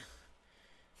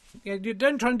 Yeah, you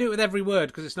don't try and do it with every word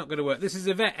because it's not going to work. This is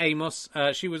Yvette Amos.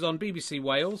 She was on BBC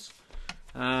Wales,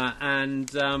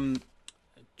 and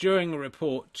during a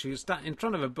report, she was in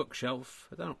front of a bookshelf.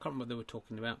 I can't remember what they were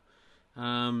talking about.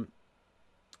 And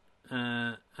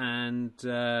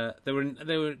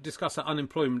they were discussing her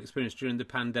unemployment experience during the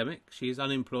pandemic. She is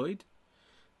unemployed,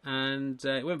 and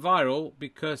it went viral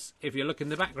because if you look in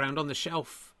the background on the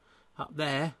shelf up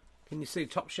there, can you see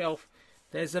top shelf?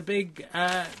 There's a big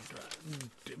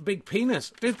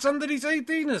penis. Did somebody say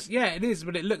penis? Yeah, it is,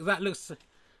 but that looks.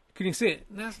 Can you see it?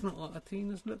 That's not what a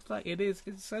penis looks like. It is.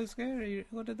 It's so scary.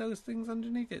 What are those things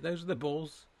underneath it? Those are the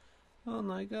balls. Oh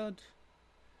my god,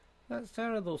 that's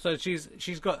terrible. So she's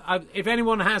got. If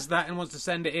anyone has that and wants to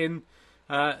send it in,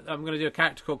 I'm going to do a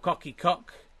character called Cocky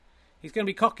Cock. He's going to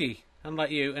be cocky,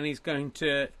 unlike you, and he's going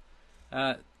to,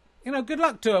 good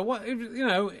luck to her. What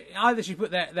either she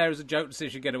put that there as a joke to see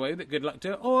if she get away with it. Good luck to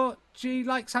her, or she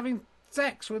likes having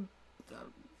sex with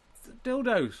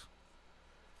dildos.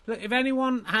 Look, if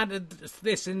anyone had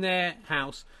this in their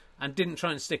house and didn't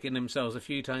try and stick it in themselves a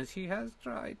few times, he has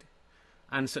tried.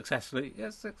 And successfully.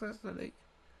 Yes, successfully.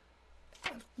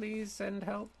 Please send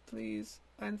help, please.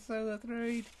 I'm so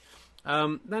afraid.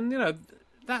 Then,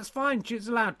 that's fine. She's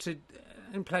allowed to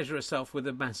pleasure herself with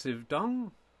a massive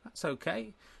dong. That's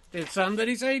okay. Did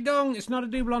somebody say dong? It's not a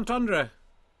double entendre.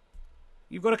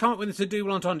 You've got to come up with a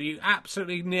double entendre. You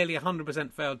absolutely nearly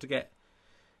 100% failed to get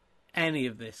any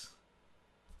of this.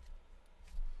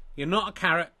 You're not a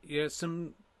carrot. You're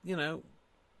some,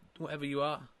 whatever you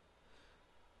are.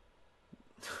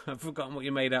 I've forgotten what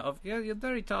you're made out of. Yeah, you're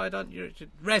very tired, aren't you,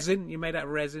 Richard? Resin. You're made out of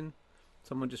resin.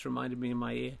 Someone just reminded me in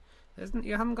my ear.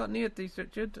 You haven't got near these,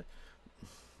 Richard.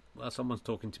 Well, someone's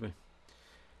talking to me.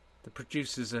 The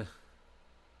producers are...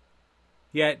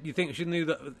 Yeah, you think she knew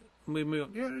that... We move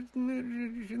on. Yeah, she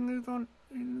knew that.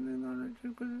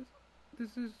 Because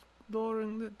this is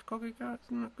boring. The cocky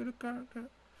carrot's not good a character.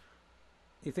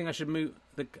 You think I should move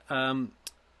the... I'm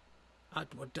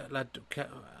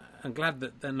glad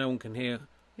that no one can hear.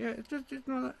 Yeah, it's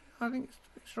not. I think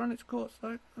it's run its course.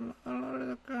 Like a lot of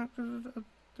the characters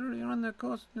to really run their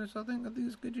course in this. I think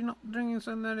it's good you're not drinking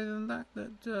so many than that.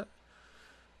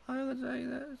 I would say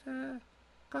that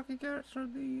cocky carrots are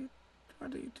the. I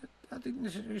think you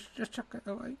should just chuck it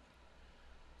away.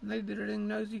 Maybe the little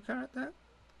nosy carrot there.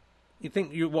 You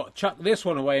think you chuck this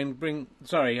one away and bring?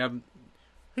 Sorry, who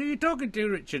are you talking to,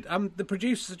 Richard? The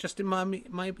producers are just in my.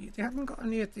 They haven't got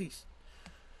any of these.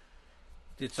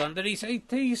 Did somebody say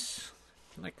tease?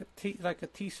 Like a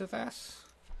tease of ass?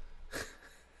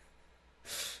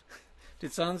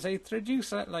 Did someone say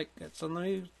traduce? Like someone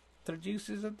who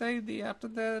traduces a baby after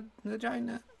the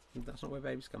vagina? That's not where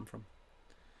babies come from.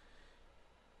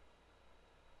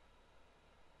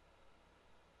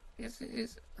 Yes, it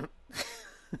is.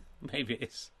 Maybe it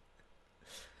is.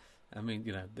 I mean,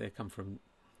 they come from.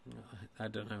 I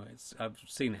don't know. I've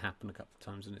seen it happen a couple of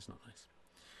times, and it's not nice.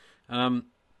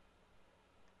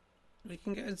 We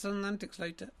can get into some antics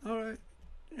later. All right.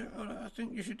 Yeah. All right. I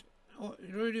think you should. What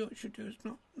you should do is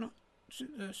not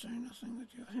sit there saying nothing with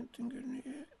you. I think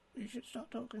you should start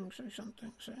talking, say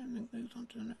something, and then move on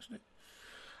to the next bit.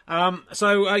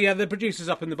 The producer's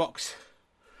up in the box.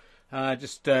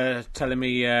 Just telling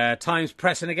me time's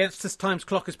pressing against us. Time's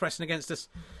clock is pressing against us.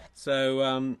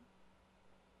 So,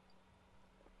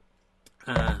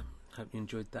 hope you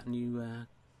enjoyed that new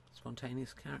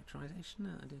spontaneous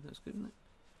characterisation. I did. That was good, wasn't it?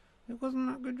 It wasn't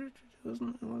that good, Richard. It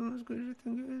wasn't as good as you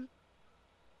think it is.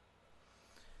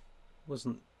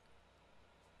 Wasn't.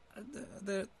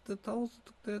 The tolls,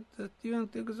 the UN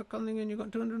figures are coming in. You've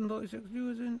got 246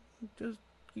 viewers in. Just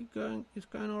keep going. It's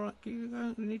going all right. Keep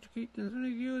going. We need to keep as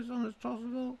many viewers on as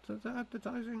possible to the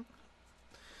advertising.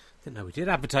 Didn't know we did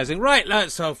advertising. Right,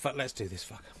 let's do this,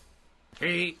 fucker.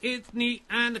 Hey, it's me,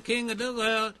 I'm the king of the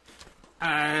world.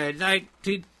 I'd like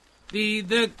to be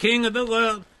the king of the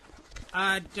world.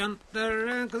 I jump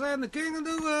around 'cause I'm the king of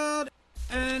the world.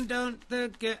 And don't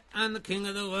forget I'm the king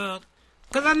of the world.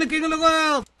 'Cause I'm the king of the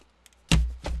world.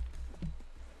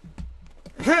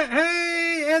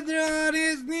 Hey, everyone,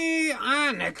 it's me.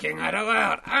 I'm the king of the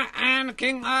world. I am the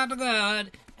king of the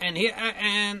world. And here I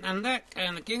am, I'm the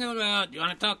king of the world. You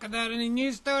want to talk about any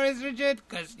news stories, Richard?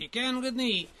 'Cause you can with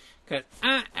me. 'Cause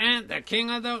I am the king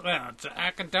of the world. So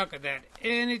I can talk about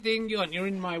anything you want. You're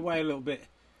in my way a little bit.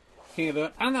 King of the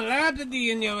world. I'm allowed to be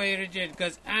in your way, Richard,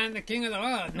 because I'm the king of the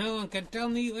world. No one can tell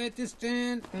me where to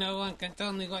stand. No one can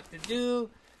tell me what to do.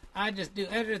 I just do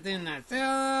everything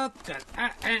myself, because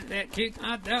I am the king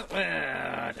of the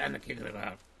world. I'm the king of the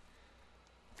world.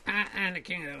 I am the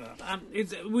king of the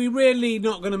world. We're really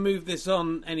not going to move this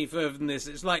on any further than this.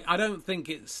 It's like, I don't think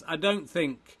you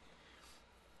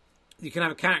can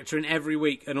have a character in every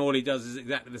week and all he does is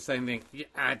exactly the same thing.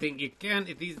 I think you can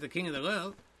if he's the king of the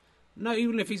world. No,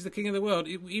 even if he's the king of the world,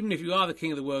 even if you are the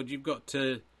king of the world, you've got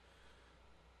to,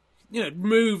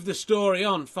 move the story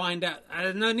on, find out. I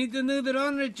don't need to move it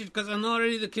on, Richard, because I'm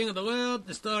already the king of the world.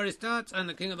 The story starts, I'm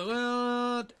the king of the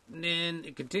world, and then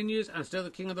it continues, I'm still the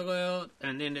king of the world,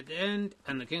 and then at the end,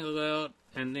 I'm the king of the world,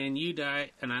 and then you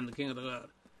die, and I'm the king of the world.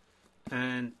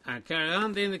 And I carry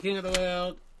on being the king of the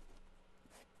world,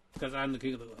 because I'm the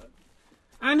king of the world.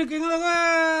 I'm the king of the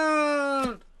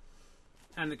world!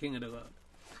 I'm the king of the world.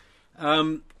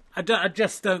 I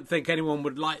just don't think anyone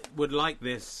would like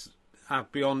this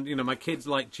beyond, my kids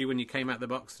liked you when you came out the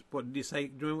box. What did you say?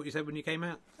 Do you remember what you said when you came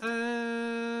out?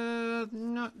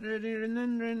 Not really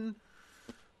remembering.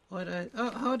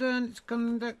 Hold on, it's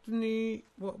coming back to me.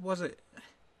 What was it?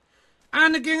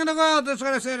 I'm the king of the world. That's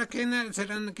what I said. I came out and said,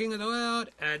 I'm the king of the world.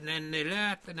 And then they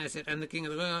laughed, and I said, I'm the king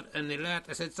of the world. And they laughed.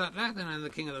 I said, stop laughing, I'm the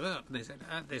king of the world. And they said,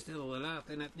 they still were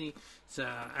laughing at me. So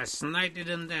I smited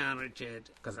them down, Richard,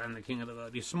 because I'm the king of the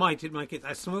world. You smited my kids.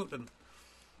 I smote them.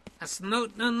 I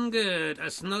smote them good. I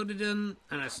smoted them,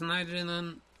 and I smited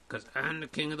them, because I'm the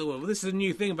king of the world. Well, this is a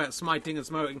new thing about smiting and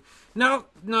smoting. No,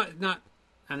 not.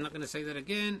 I'm not going to say that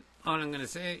again. All I'm going to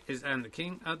say is, I'm the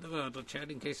king of the world, Richard,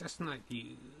 in case I smite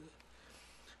you.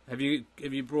 Have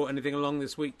you brought anything along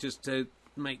this week just to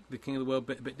make the King of the World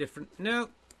a bit different? No. Have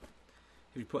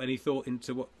you put any thought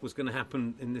into what was going to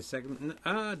happen in this segment? No.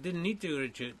 I didn't need to,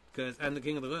 Richard, because I'm the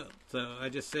King of the World. So I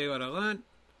just say what I want,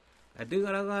 I do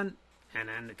what I want, and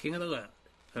I'm the King of the World.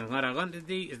 And what I want to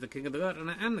do is the King of the World,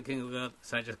 and I am the King of the World.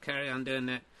 So I just carry on doing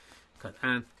that, because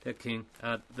I'm the King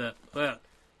of the World.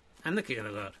 I'm the King of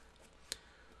the World.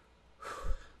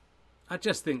 I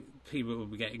just think people will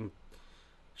be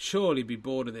surely be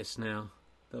bored of this now.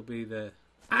 They'll be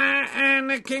I am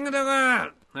the king of the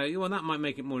world. Well, that might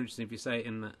make it more interesting if you say it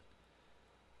in that.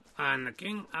 I'm the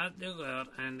king of the world.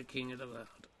 I'm the king of the world.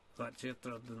 What's your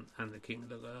problem? I'm the king of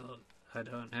the world. I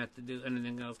don't have to do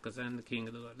anything else because I'm the king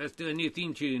of the world. Let's do a new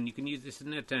theme tune. You can use this in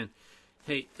no time.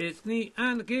 Hey, it's me,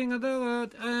 I'm the king of the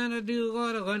world, and I do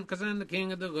what I want, 'cause I'm the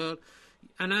king of the world.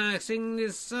 And I sing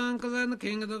this song 'cause I'm the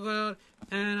king of the world.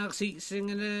 And I'll keep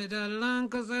singing it along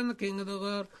 'cause I'm the king of the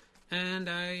world. And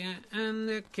I am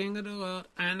the king of the world.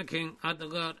 And the king of the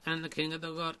world. And the king of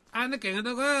the world. And the king of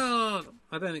the world.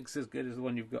 I don't think it's as good as the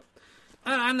one you've got.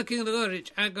 I'm the king of the world,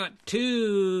 Rich. I got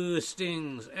 2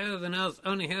 stings. Everything else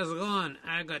only has 1.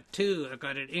 I got 2. I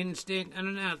got an in sting and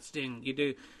an out sting. You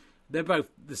do. They're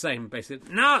both the same,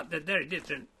 basically. No, they're very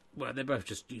different. Well, they're both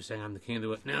just you saying I'm the king of the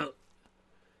world. No.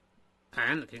 I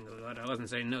am the king of the world. I wasn't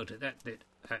saying no to that bit.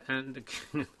 I am the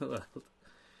king of the world.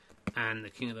 And the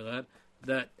king of the world.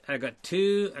 That I got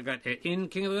 2. I got it in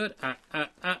king of the world.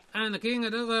 And the king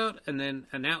of the world. And then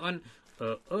and that one.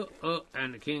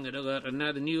 And the king of the world. And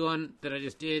now the new one that I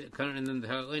just did. I can't remember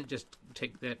how it went. Just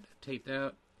take that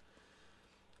out.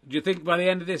 Do you think by the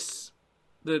end of this,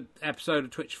 the episode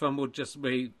of Twitch Fun will just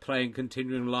be playing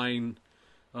continuing line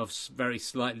of very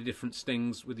slightly different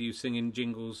stings with you singing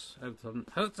jingles?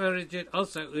 Also, Richard,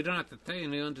 also, we don't have to tell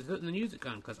anyone to put the music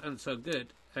on because I'm so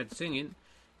good at singing.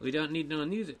 We don't need no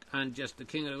music. I'm just the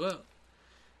king of the world.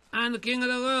 I'm the king of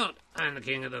the world. I'm the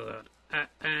king of the world.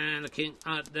 I'm the king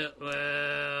of the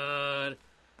world.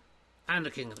 I'm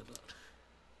the king of the world.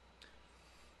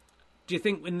 Do you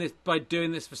think by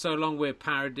doing this for so long we're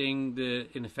parodying the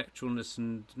ineffectualness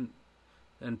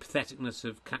and patheticness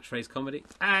of catchphrase comedy?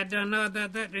 I don't know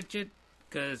about that, Richard,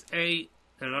 because A,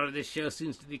 a lot of this show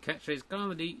seems to be catchphrase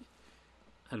comedy.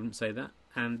 I didn't say that.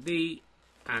 And B,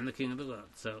 I'm the king of the world.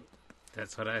 So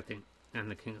that's what I think. I'm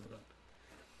the king of the world.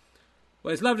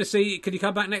 Well, it's lovely to see you. Could you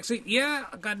come back next week? Yeah,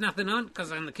 I got nothing on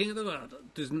because I'm the king of the world.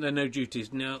 There are no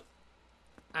duties. No.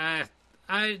 I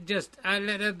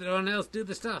let everyone else do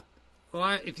the stuff.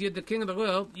 Why, if you're the king of the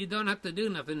world, you don't have to do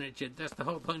nothing, Richard. That's the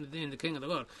whole point of being the king of the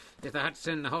world. If I had to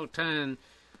spend the whole time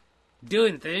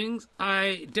doing things,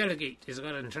 I delegate, is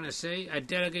what I'm trying to say. I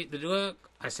delegate the work.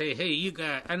 I say, hey, you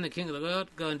guy, I'm the king of the world.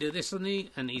 Go and do this for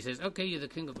me. And he says, okay, you're the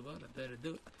king of the world. I better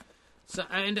do it. So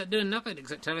I end up doing nothing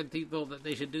except telling people that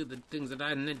they should do the things that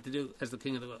I meant to do as the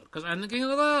king of the world. Because I'm the king of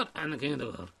the world. I'm the king of the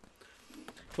world.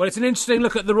 Well, it's an interesting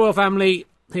look at the royal family.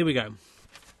 Here we go.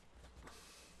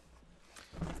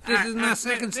 This is my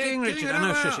second sting, Richard. I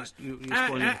know, shush, you're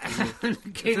spoiling it. I'm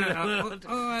the king of the world.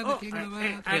 I'm the king of the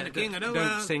world. I'm the king of the world.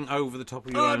 Don't sing over the top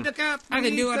of your own. I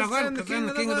can do what I want because I'm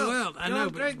the king of the world. I know,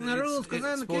 but breaking the rules because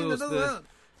I'm the king of the world.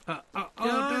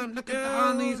 Don't look at the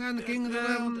armies. I'm the king of the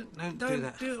world. Don't do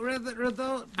that. Do a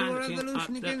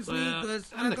revolution against me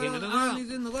because I'm the king of the world.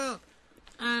 Armies in the world.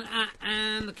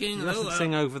 And the king of the world. You mustn't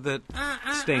sing over the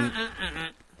sting.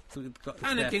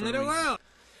 I'm the king of the world.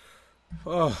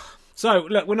 Oh. So,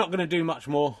 look, we're not going to do much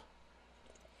more.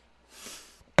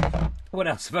 What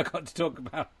else have I got to talk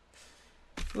about?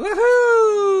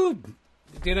 Woohoo!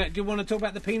 Do you want to talk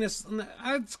about the penis?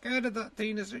 I'm scared of that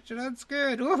penis, Richard. I'm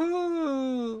scared.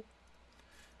 Woohoo!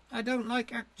 I don't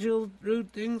like actual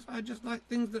rude things. I just like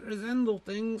things that resemble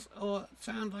things or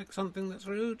sound like something that's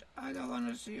rude. I don't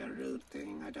want to see a rude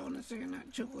thing. I don't want to see an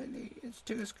actual willy. It's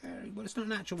too scary. Well, it's not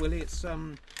an actual willy. It's I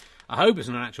hope it's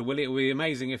not an actual willy. It would be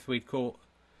amazing if we'd caught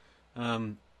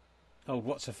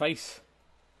what's her face?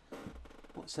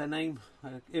 What's her name?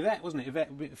 Yvette, wasn't it?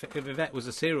 Yvette was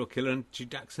a serial killer and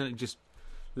she'd accidentally just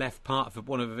left part of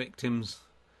one of her victims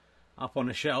up on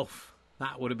a shelf.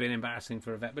 That would have been embarrassing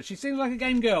for Yvette. But she seems like a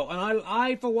game girl, and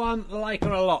I for one, like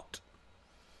her a lot.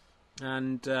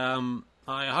 And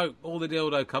I hope all the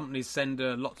dildo companies send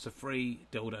her lots of free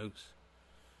dildos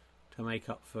to make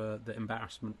up for the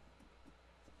embarrassment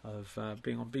of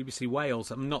being on BBC Wales.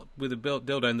 I'm not with a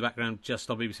dildo in the background, just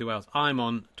on BBC Wales. I'm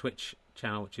on Twitch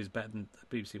channel, which is better than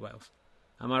BBC Wales.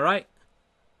 Am I right?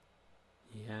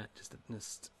 Yeah, just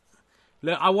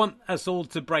look. I want us all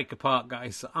to break apart,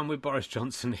 guys. I'm with Boris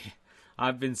Johnson here.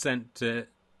 I've been sent to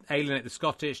alienate the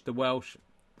Scottish, the Welsh,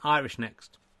 Irish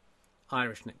next.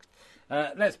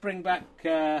 Let's bring back.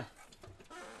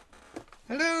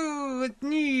 Hello, it's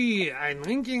me. I'm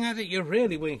winking at it. You're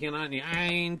really winking, aren't you?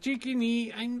 I'm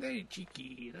cheeky. I'm very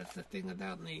cheeky. That's the thing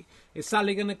about me. Is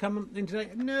Sally going to come in today?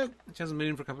 No. She hasn't been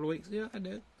in for a couple of weeks. Yeah, I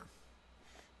know.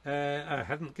 I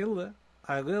haven't killed her.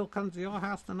 I will come to your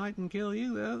house tonight and kill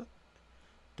you, though.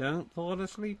 Don't fall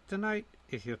asleep tonight.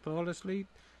 If you fall asleep,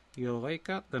 you'll wake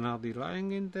up, then I'll be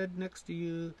lying in bed next to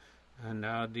you, and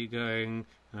I'll be going,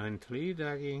 I'm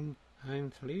flea-dagging,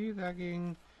 I'm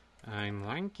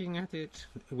wanking at it.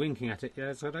 Winking at it, yeah,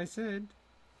 that's what I said.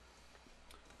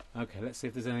 Okay, let's see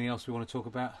if there's anything else we want to talk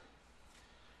about.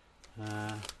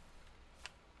 I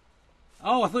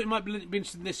thought you might be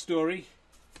interested in this story.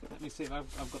 Let me see if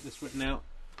I've got this written out.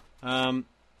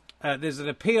 There's an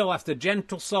appeal after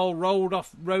Gentle Soul road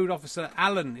officer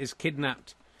Alan is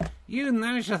kidnapped. You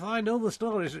managed to find all the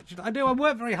stories, Richard. I do. I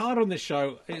work very hard on this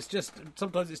show. It's just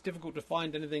sometimes it's difficult to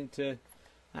find anything to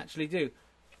actually do.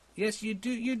 Yes, you do.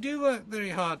 You do work very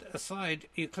hard. Aside,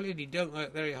 you clearly don't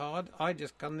work very hard. I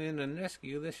just come in and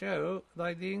rescue the show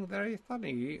by being very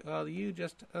funny, while you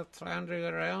just are floundering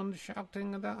around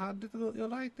shouting about how difficult your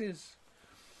life is.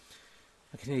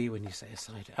 I can hear you when you say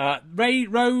aside.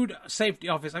 Road Safety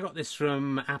Office. I got this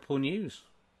from Apple News.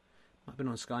 Might have been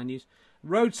on Sky News.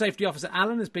 Road Safety Officer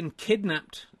Alan has been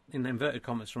kidnapped, in inverted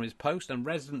commas, from his post, and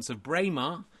residents of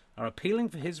Braemar are appealing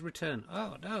for his return.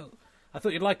 Oh, no. I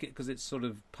thought you'd like it because it's sort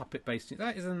of puppet-based.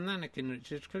 That is a mannequin,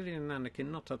 Richard. Clearly a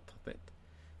mannequin, not a puppet.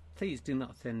 Please do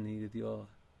not offend me with your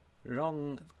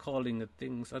wrong calling of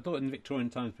things. I thought in Victorian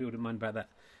times people didn't mind about that.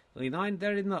 We mind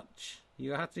very much.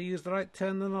 You have to use the right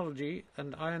terminology,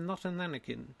 and I am not a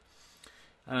mannequin.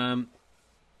 Are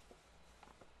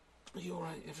you all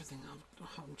right? Everything?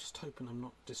 I'm just hoping I'm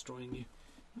not destroying you.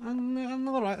 I'm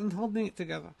all right. I'm holding it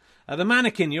together. The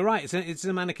mannequin, you're right. It's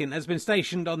a mannequin. Has been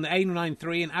stationed on the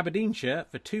A93 in Aberdeenshire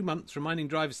for 2 months, reminding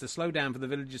drivers to slow down for the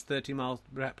village's 30 miles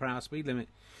per hour speed limit.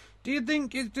 Do you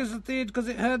think it disappeared because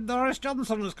it heard Boris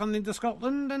Johnson was coming to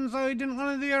Scotland and so he didn't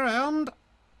want to be around?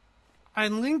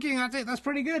 I'm linking at it. That's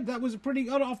pretty good. That was a pretty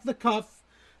good off the cuff.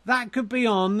 That could be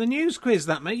on the news quiz,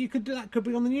 that, mate. You could do that. Could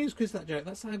be on the news quiz, that joke.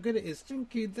 That's how good it is.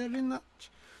 Thank you very much.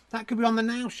 That could be on the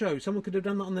Now Show. Someone could have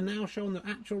done that on the Now Show on the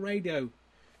actual radio. Do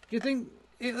you think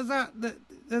it was that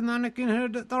the mannequin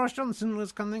heard that Boris Johnson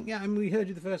was coming? Yeah, and we heard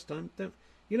you the first time.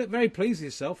 You look very pleased with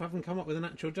yourself, having come up with an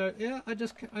actual joke. Yeah, I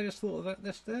just thought of that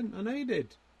just then. I know you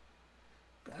did.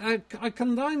 I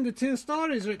combined the two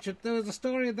stories, Richard. There was a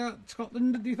story about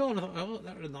Scotland and you thought, oh,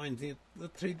 that reminds me of the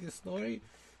previous story.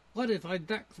 What if I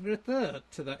refer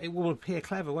to that? It will appear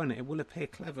clever, won't it? It will appear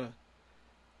clever.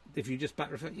 If you just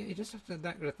back refer, yeah, you just have to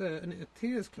back refer, and it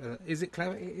appears clever. Is it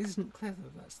clever? It isn't clever.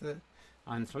 That's the.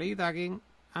 I'm fleadagging.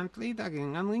 I'm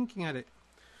linking at it.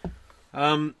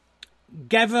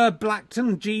 Geva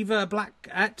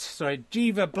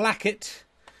Blackett,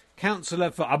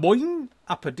 councillor for Aboyne,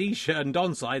 Upper Deeside and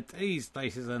Donside. These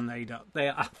places are made up.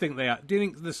 I think they are. Do you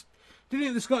think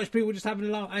the Scottish people are just having a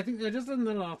laugh? I think they're just having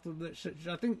a laugh.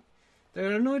 I think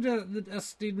they're annoyed at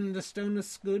us doing the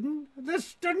Stoneskuden. The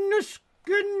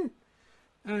Stoneskuden!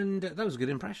 And that was a good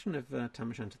impression of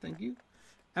Tam O'Shanter, thank you.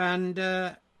 And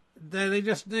they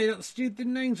just made up stupid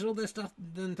names for all their stuff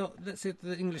and thought, let's see if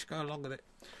the English go along with it.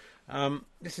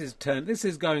 This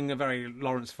is going a very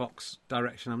Lawrence Fox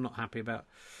direction I'm not happy about.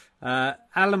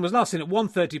 Alan was last seen at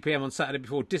 1:30 p.m. on Saturday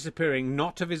before disappearing,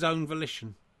 not of his own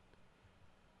volition.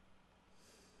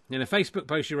 In a Facebook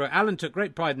post she wrote, Alan took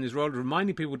great pride in his role of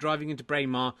reminding people driving into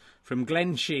Braemar from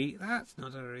Glenshee, that's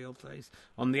not a real place,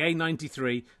 on the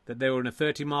A93 that they were in a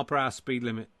 30-mile-per-hour speed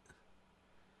limit.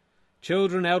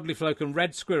 Children, elderly folk and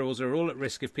red squirrels are all at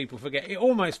risk if people forget. It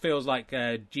almost feels like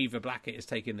Geva Blackett is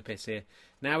taking the piss here.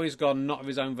 Now he's gone, not of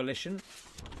his own volition.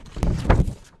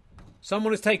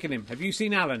 Someone has taken him. Have you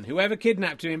seen Alan? Whoever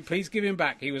kidnapped him, please give him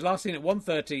back. He was last seen at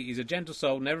 1:30. He's a gentle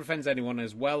soul, never offends anyone, and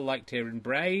is well liked here in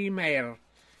Braemar.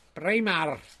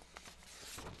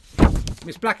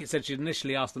 Miss Blackett said she'd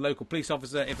initially asked the local police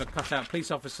officer if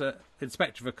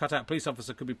inspector of a cutout police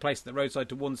officer could be placed at the roadside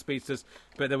to warn speedsters,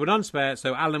 but there were none spare,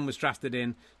 so Alan was drafted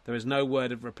in. There is no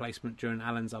word of replacement during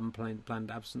Alan's unplanned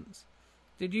absence.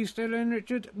 Did you steal him,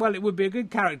 Richard? Well, it would be a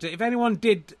good character. If anyone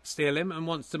did steal him and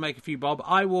wants to make a few bob,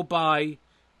 I will buy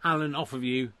Alan off of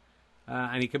you,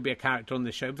 and he could be a character on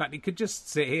this show. In fact, he could just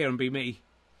sit here and be me,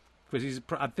 because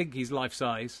I think he's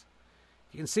life-size.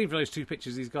 You can see from those two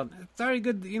pictures he's got. It's very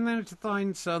good that you managed to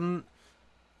find some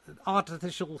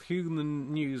artificial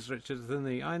human news, Richard, than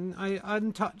me.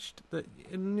 I'm touched that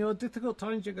in your difficult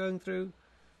times you're going through,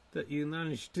 that you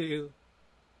managed to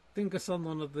think of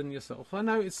someone other than yourself. I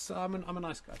know I'm a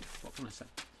nice guy. What can I say?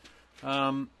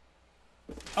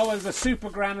 There's a super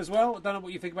gran as well. I don't know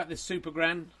what you think about this super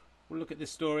gran. We'll look at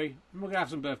this story. We're going to have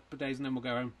some birthdays and then we'll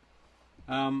go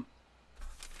home.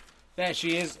 There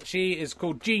she is. She is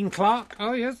called Jean Clark.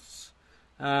 Oh, yes.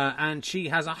 And she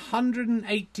has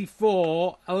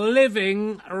 184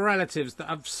 living relatives that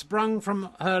have sprung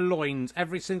from her loins.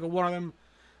 Every single one of them.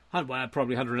 Well,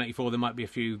 probably 184. There might be a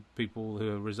few people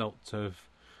who are results of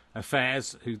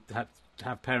affairs who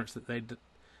have parents that that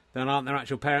aren't their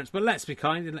actual parents. But let's be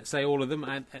kind and let's say all of them.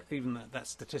 And even that's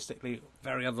statistically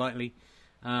very unlikely.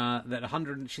 That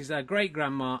 100. She's a great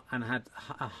grandma and had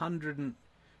 100.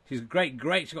 She's great.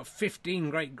 She's got 15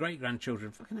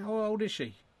 great-grandchildren. Fucking how old is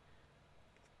she?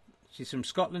 She's from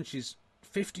Scotland. She's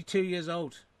 52 years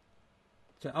old.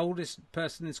 The oldest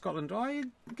person in Scotland. Why are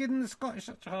you giving the Scottish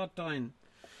such a hard time?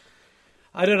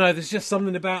 I don't know. There's just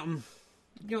something about them.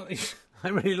 You know, I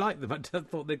really like them. I just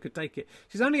thought they could take it.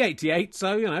 She's only 88,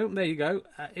 so, you know, there you go.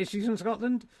 Is she from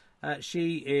Scotland?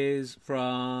 She is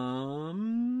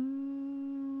from...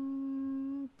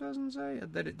 Doesn't say.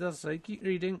 That it does say. Keep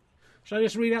reading. Shall I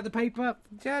just read out the paper?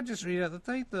 Yeah, just read out the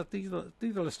paper.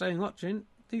 People are staying watching.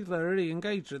 People are really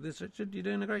engaged with this, Richard. You're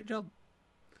doing a great job.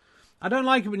 I don't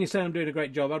like it when you say I'm doing a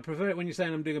great job. I'd prefer it when you're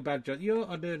saying I'm doing a bad job. You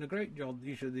are doing a great job.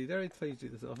 You should be very pleased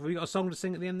with yourself. Have you got a song to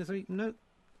sing at the end this week? No.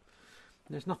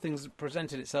 There's nothing's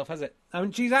presented itself, has it? I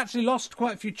mean, she's actually lost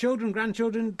quite a few children,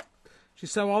 grandchildren.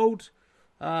 She's so old.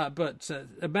 But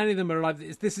many of them are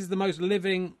alive. This is the most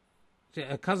living...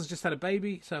 Her cousin's just had a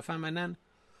baby, so I found my nan.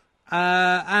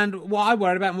 And what I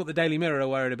worried about and what the Daily Mirror are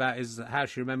worried about is how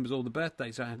she remembers all the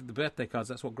birthdays. So I had the birthday cards.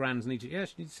 That's what grands need to... Yeah,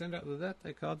 she needs to send out the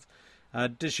birthday cards.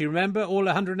 Does she remember all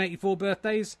 184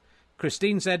 birthdays?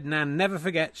 Christine said Nan never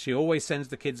forgets. She always sends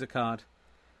the kids a card.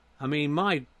 I mean,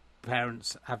 my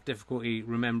parents have difficulty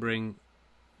remembering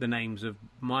the names of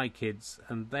my kids,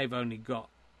 and they've only got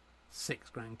 6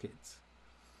 grandkids.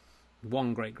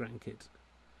 1 great-grandkid.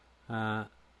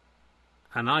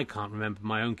 And I can't remember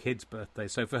my own kid's birthday.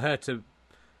 So for her to...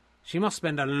 She must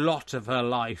spend a lot of her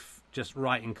life just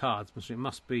writing cards. It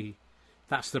must be...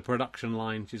 That's the production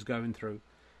line she's going through.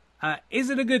 Is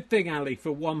it a good thing, Ali,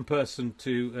 for one person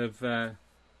to have...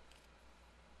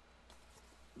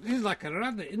 She's like a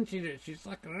rabbit, isn't she? She's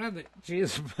like a rabbit. She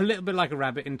is a little bit like a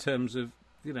rabbit in terms of,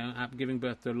 you know, giving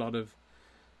birth to a lot of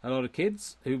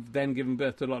kids, who've then given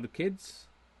birth to a lot of kids.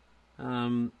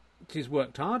 She's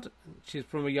worked hard. She's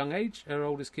from a young age. Her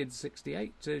oldest kid's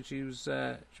 68, so she was,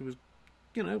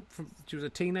 you know, she was a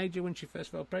teenager when she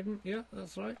first fell pregnant. Yeah,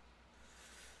 that's right.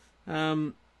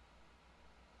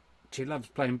 She loves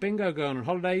playing bingo, going on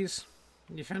holidays.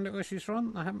 You found out where she's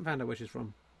from? I haven't found out where she's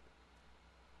from.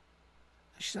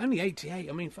 She's only 88.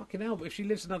 I mean, fucking hell. But if she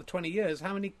lives another 20 years,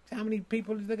 how many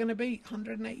people are there going to be?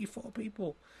 184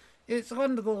 people. It's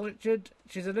wonderful, Richard.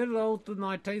 She's a little older than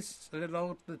my taste. A little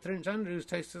older than Prince Andrew's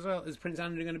taste as well. Is Prince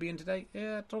Andrew going to be in today?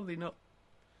 Yeah, probably not.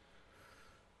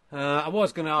 I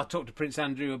was going to talk to Prince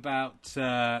Andrew about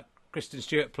Kristen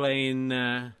Stewart playing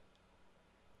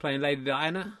Lady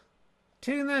Diana.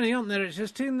 Too many, aren't there? It's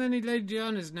just too many Lady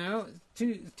Dianas now.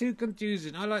 It's too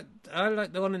confusing. I like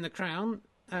the one in The Crown,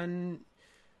 and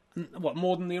what,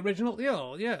 more than the original?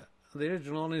 Yeah. The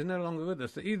original one is no longer with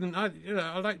us. Even I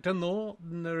liked her more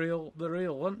than the real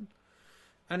one.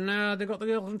 And now they've got the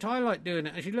girl from Twilight doing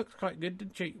it, and she looks quite good,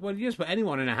 didn't she? Well, you just put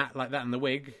anyone in a hat like that and the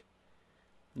wig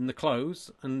and the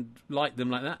clothes and light them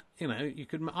like that. You know, you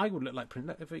could. I would look like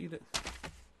Princess. If you look.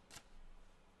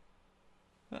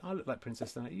 I look like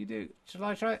Princess Diana. You do. Shall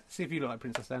I try it? See if you look like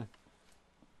Princess Diana.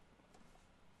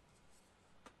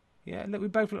 Yeah, look, we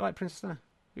both look like Princess Diana.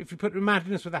 If you put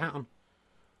Imagine Us with a hat on.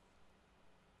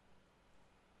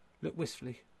 Look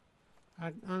wistfully.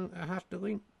 I have to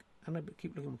wink. And I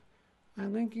keep looking.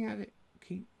 I'm winking at it.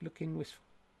 Keep looking wistful.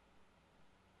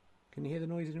 Can you hear the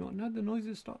noise anymore? No, the noise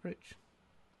has stopped, Rich.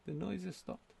 The noise has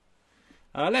stopped.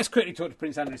 Let's quickly talk to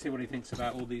Prince Andrew, see what he thinks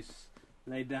about all these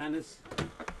Lady Dianas.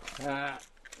 Yeah,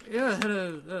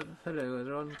 hello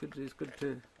everyone. It's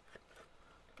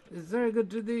very good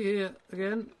to be here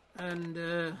again, and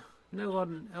no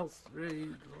one else really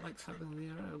likes having me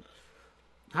around.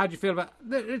 How do you feel about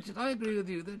Richard? I agree with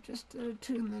you. There are just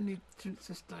too many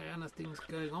Princess Diana things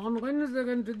going on. When is there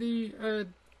going to be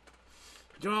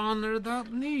John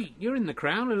without me? You're in The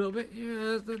Crown a little bit.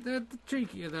 Yes, they're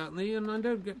cheeky without me, and I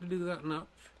don't get to do that much.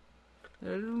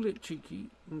 They're a little bit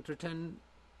cheeky and pretend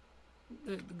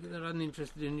they're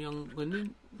uninterested in young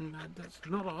women, and that's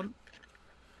not on.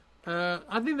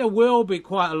 I think there will be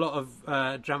quite a lot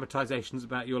of dramatisations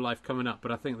about your life coming up,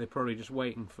 but I think they're probably just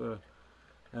waiting for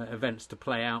events to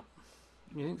play out.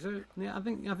 You think so? Yeah, I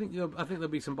think there'll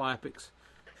be some biopics.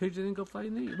 Who do you think will play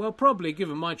me? Well, probably,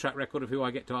 given my track record of who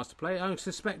I get to ask to play, I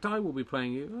suspect I will be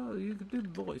playing you. Oh, you can do the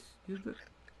voice.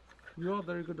 You are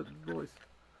very good at the voice.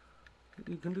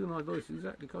 You can do my voice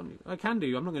exactly, can't you? I can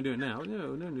do. I'm not going to do it now.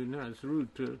 No, don't do it now. It's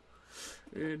rude to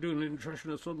do an impression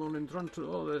of someone in front of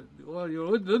all the while you're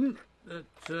with them. That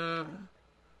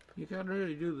you can't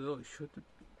really do the voice.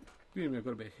 I've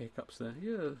got a bit of hiccups there.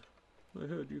 Yeah, I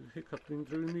heard you hiccuping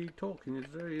through me talking. It's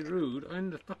very rude. I'm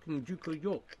the fucking Duke of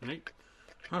York, mate.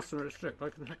 Have some respect. I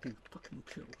can have you fucking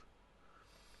killed.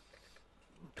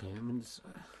 Okay, I mean,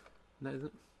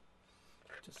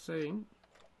 just saying.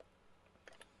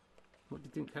 What do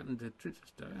you think happened to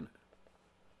Princess Diana?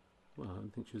 Well, I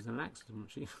don't think she was in an accident,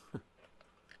 was she?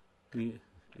 Yeah,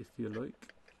 if you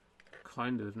like.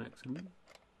 Kind of an accident.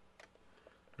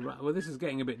 Right, well, this is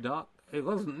getting a bit dark. It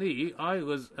wasn't me. I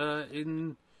was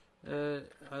in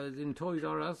Toys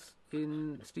R Us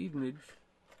in Stevenage.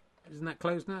 Isn't that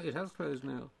closed now? It has closed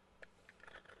now.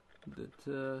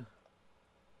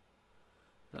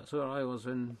 That's where I was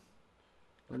when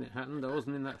it happened. I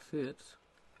wasn't in that theatre.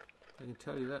 I can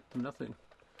tell you that for nothing.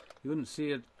 You wouldn't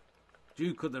see a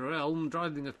Duke of the Realm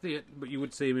driving a theatre, but you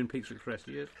would see him in Pizza Express,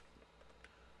 yes.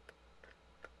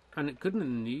 And it couldn't have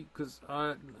been me, because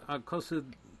because of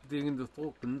being in the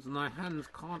Falklands, and my hands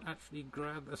can't actually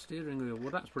grab a steering wheel.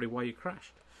 Well, that's probably why you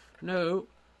crashed. No,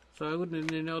 so I wouldn't have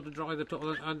been able to drive the top,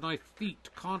 and my feet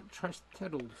can't trust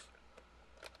pedals.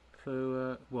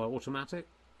 So, automatic.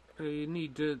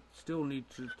 You still need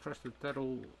to press the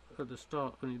pedal at the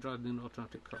start when you're driving an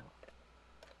automatic car.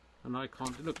 And I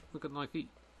can't. Look at my feet.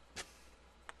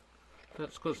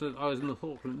 That's because I was in the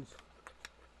Falklands.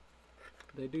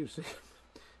 They do see.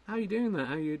 How are you doing that?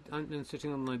 How you been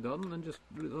sitting on my bum and just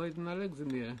raising my legs in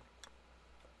the air?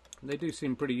 They do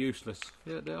seem pretty useless.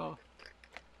 Yeah, they are.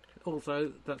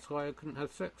 Also, that's why I couldn't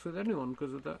have sex with anyone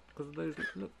because of that. Because of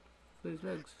those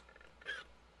legs.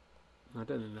 I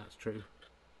don't think that's true.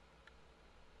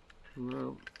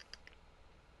 Well,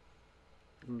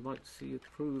 I'd like to see you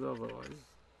prove otherwise.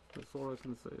 That's all I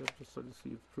can say. I'd just like to see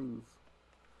you prove.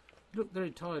 You look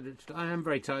very tired. I am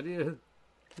very tired. Yeah.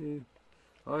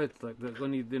 It's like that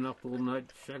when you've been up all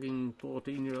night shagging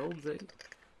 14-year-olds, eh?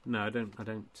 No, I don't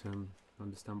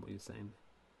understand what you're saying.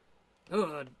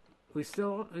 Oh, we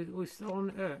still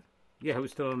on air? Yeah, we're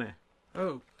still on air.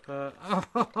 Oh, ha ha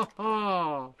ha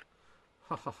ha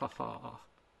ha ha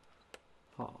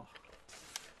ha.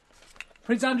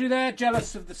 Prince Andrew there,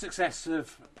 jealous of the success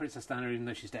of Princess Diana, even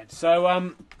though she's dead. So, I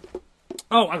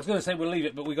was going to say we'll leave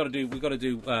it, but we got to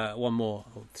do one more,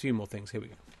 or two more things. Here we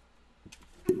go.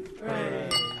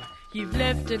 Right. You've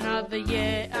lived another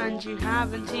year and you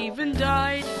haven't even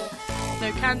died.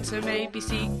 Though cancer may be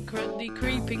secretly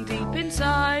creeping deep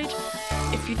inside.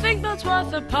 If you think that's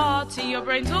worth a party, your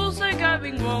brain's also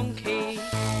going wonky.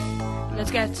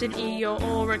 Let's get an Eeyore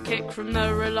or a kick from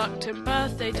the reluctant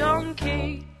birthday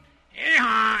donkey.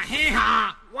 Hee-haw,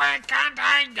 hee-haw, why can't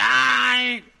I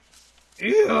die?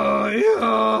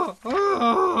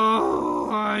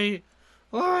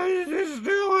 Why is this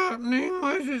still happening?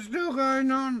 Why is it still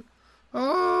going on?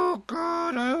 Oh,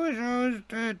 God, I wish I was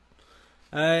dead.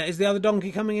 Is the other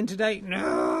donkey coming in today?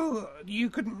 No, you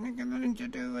couldn't make anything to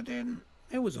do with it.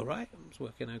 It was all right. It was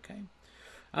working okay.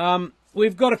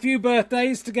 We've got a few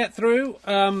birthdays to get through.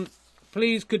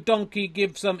 Please, could Donkey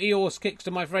give some Eeyore kicks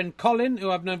to my friend Colin,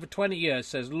 who I've known for 20 years,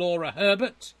 says Laura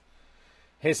Herbert.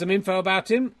 Here's some info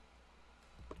about him.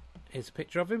 Here's a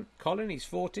picture of him. Colin, he's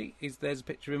 40. There's a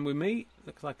picture of him with me.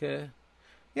 Looks like a...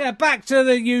 Yeah, back to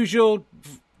the usual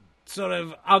sort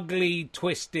of ugly,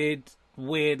 twisted,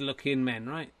 weird-looking men,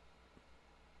 right?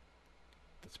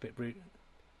 That's a bit rude.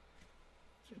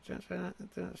 That's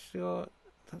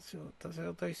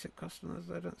how basic customers.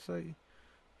 They don't say...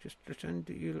 Just pretend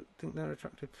that you think they're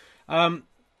attractive. I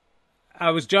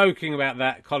was joking about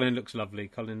that. Colin looks lovely.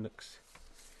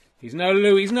 He's no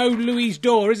Louis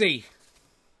Dore, is he?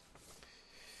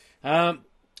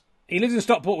 He lives in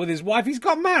Stockport with his wife. He's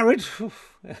got married.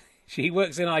 She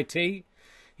works in IT.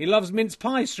 He loves mince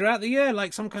pies throughout the year,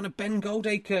 like some kind of Ben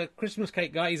Goldacre Christmas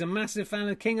cake guy. He's a massive fan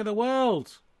of King of the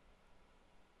World.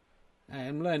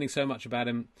 I'm learning so much about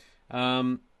him.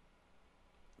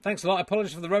 Thanks a lot. I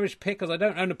apologise for the rubbish pick, as I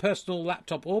don't own a personal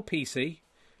laptop or PC,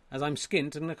 as I'm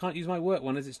skint, and I can't use my work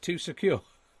one as it's too secure.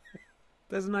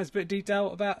 There's a nice bit of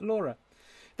detail about Laura.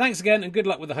 Thanks again, and good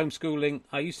luck with the homeschooling.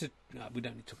 I used to... we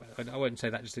don't need to talk about it. I won't say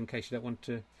that just in case you don't want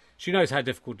to... She knows how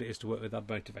difficult it is to work with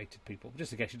unmotivated people,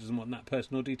 just in case she doesn't want that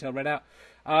personal detail read out.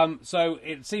 So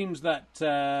it seems that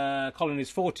Colin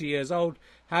is 40 years old.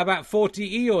 How about 40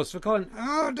 Eeyores for Colin?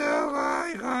 Oh, no,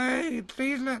 I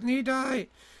please let me die.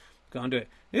 Can't do it.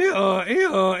 This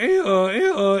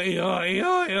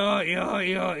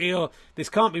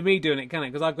can't be me doing it, can it?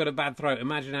 Because I've got a bad throat.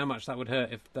 Imagine how much that would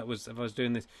hurt if I was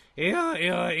doing this.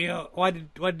 Why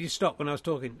did you stop when I was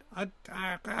talking? I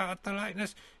got the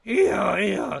likeness.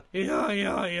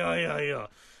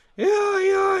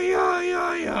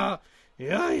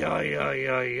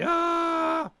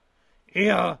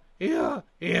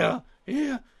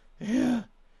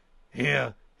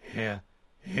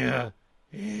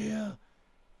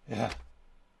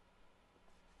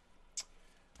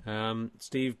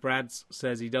 Steve Brads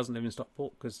says he doesn't live in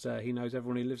Stockport because he knows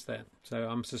everyone who lives there. So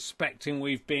I'm suspecting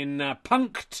we've been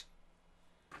punked.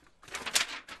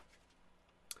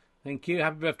 Thank you.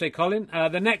 Happy birthday, Colin.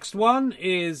 The next one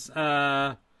is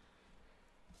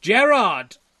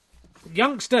Gerard.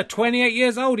 Youngster, 28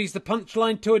 years old. He's the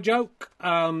punchline to a joke.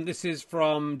 This is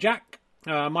from Jack.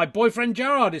 My boyfriend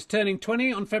Gerard is turning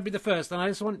 20 on February the 1st, and I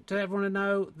just want everyone to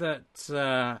know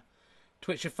that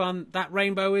Twitch of Fun, that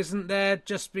rainbow isn't there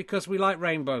just because we like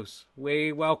rainbows.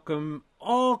 We welcome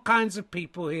all kinds of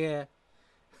people here,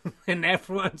 and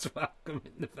everyone's welcome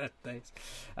in the birthdays.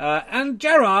 And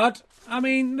Gerard, I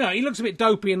mean, no, he looks a bit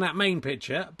dopey in that main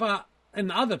picture, but in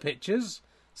the other pictures,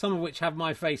 some of which have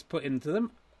my face put into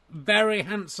them, very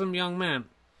handsome young man.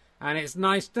 And it's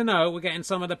nice to know we're getting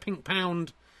some of the pink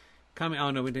pound coming.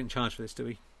 Oh, no, we didn't charge for this, do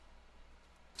we?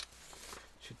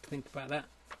 Should think about that.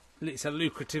 It's a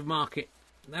lucrative market.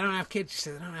 They don't have kids. You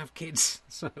say they don't have kids.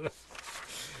 So,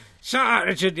 shut up,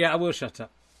 Richard. Yeah, I will shut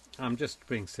up. I'm just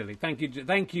being silly. Thank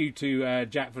you to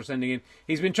Jack for sending in.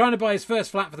 He's been trying to buy his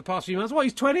first flat for the past few months. What,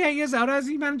 he's 28 years old. How's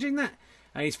he managing that?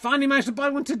 And he's finally managed to buy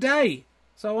one today.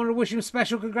 So I want to wish him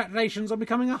special congratulations on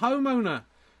becoming a homeowner,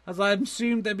 as I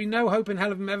assumed there'd be no hope in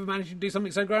hell of him ever managing to do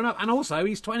something so grown up. And also,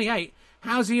 he's 28.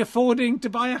 How's he affording to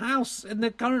buy a house in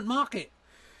the current market?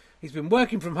 He's been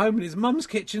working from home in his mum's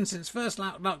kitchen since first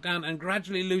lockdown and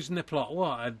gradually losing the plot.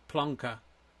 What a plonker.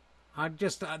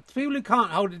 People who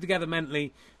can't hold it together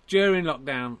mentally during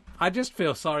lockdown, I just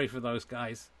feel sorry for those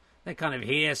guys. They kind of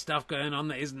hear stuff going on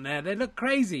that isn't there. They look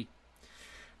crazy.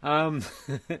 I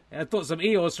thought some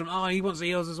Eeyores from... Oh, he wants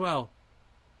Eeyores as well.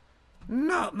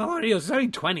 No, not Eeyores. He's only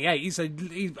 28. He's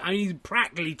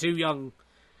practically too young.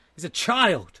 He's a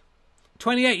child.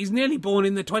 28. He's nearly born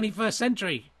in the 21st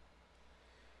century.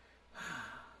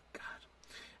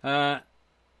 God.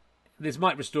 This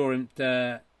might restore him.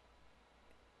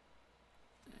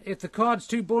 If the card's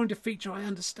too boring to feature, I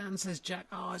understand, says Jack.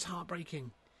 Oh, it's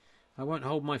heartbreaking. I won't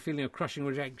hold my feeling of crushing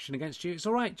rejection against you. It's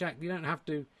all right, Jack. You don't have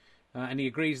to. And he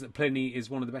agrees that Pliny is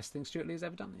one of the best things Stuart Lee has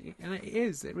ever done. And it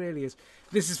is. It really is.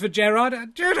 This is for Gerard.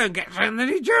 You don't get so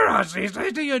many Gerards these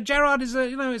days, do you? Gerard is,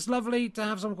 it's lovely to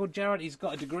have someone called Gerard. He's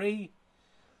got a degree.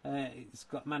 He's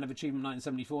got Man of Achievement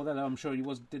 1974 there, though I'm sure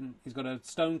he's got a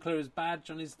Stone Clearer's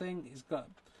badge on his thing. He's got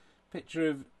a picture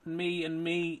of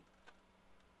me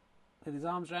with his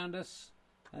arms around us,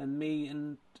 and me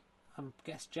and, I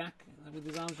guess, Jack with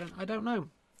his arms around. I don't know.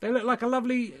 They look like a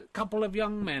lovely couple of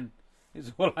young men,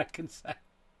 is all I can say.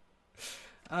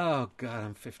 Oh, God,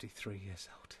 I'm 53 years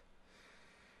old.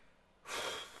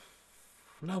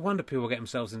 No wonder people get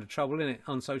themselves into trouble, innit,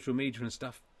 on social media and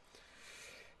stuff.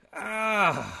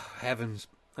 Ah, heavens.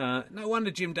 No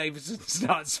wonder Jim Davidson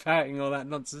starts spouting all that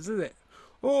nonsense, is it?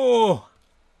 Oh!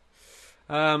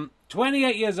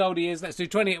 28 years old he is. Let's do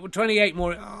 28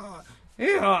 more. Oh,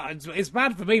 yeah, it's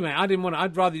bad for me, mate. I didn't want to.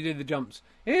 I'd rather you do the jumps.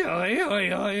 Do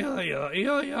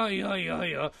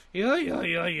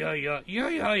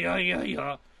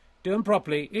them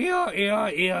properly.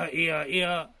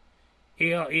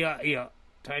 28.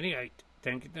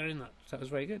 Thank you very much. That was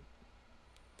very good.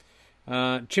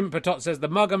 Chimpatot says, the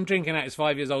mug I'm drinking at is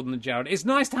 5 years older than Gerard. It's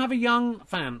nice to have a young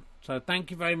fan. So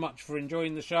thank you very much for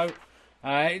enjoying the show.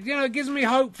 It gives me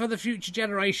hope for the future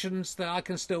generations that I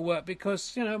can still work,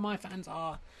 because, my fans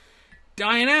are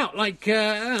dying out. Like,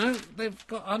 they've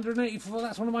got 184.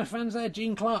 That's one of my fans there,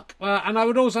 Gene Clark. And I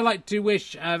would also like to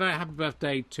wish a very happy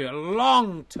birthday to a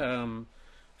long-term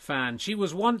fan. She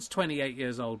was once 28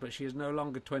 years old, but she is no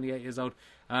longer 28 years old.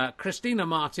 Christina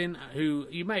Martin, who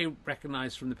you may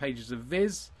recognise from the pages of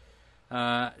Viz.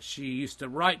 She used to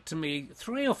write to me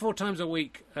 3 or 4 times a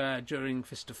week during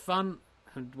Fist of Fun,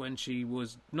 and when she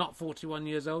was not 41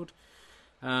 years old,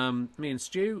 me and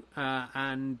Stu,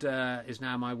 and is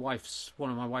now one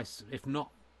of my wife's, if not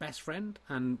best friend,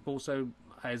 and also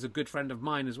is a good friend of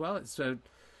mine as well. It's a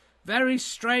very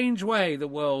strange way the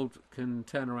world can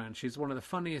turn around. She's one of the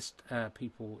funniest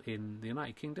people in the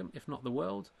United Kingdom, if not the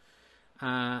world.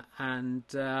 And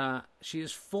she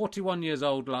is 41 years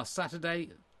old last Saturday.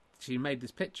 She made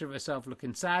this picture of herself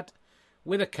looking sad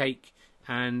with a cake.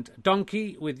 And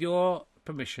Donkey, with your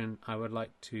permission, I would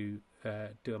like to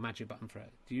do a magic button for her.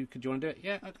 Could you want to do it?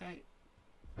 Yeah, okay.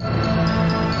 Wow,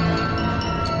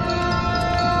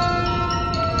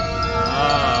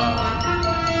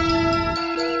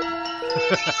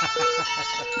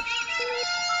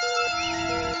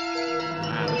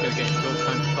 we're going to get all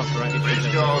kinds of copyright. Bridge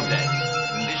to all decks.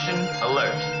 Condition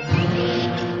alert.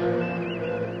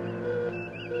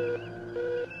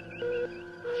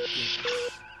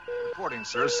 Reporting,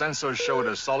 sir. Sensors show it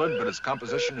as solid, but its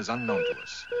composition is unknown to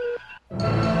us.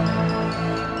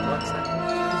 What's that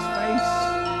on his face?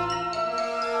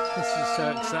 This is so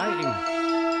exciting.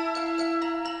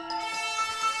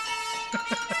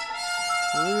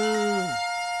 Ooh.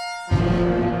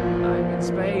 I'm in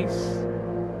space.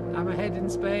 I'm ahead in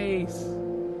space.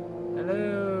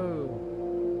 Hello.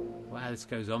 Wow. this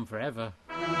goes on forever.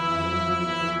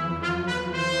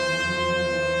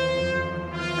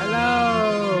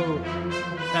 Hello!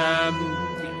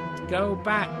 Go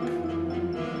back.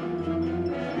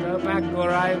 Go back or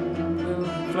I will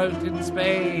float in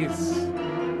space.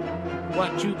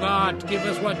 What you got? Give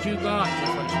us what you got.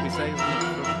 That's what should we say.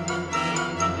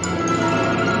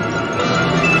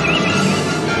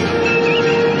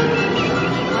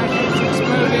 My head's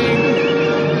exploding.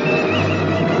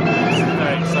 This is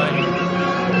very exciting.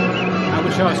 I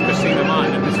wish I was Christina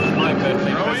Martin and this was my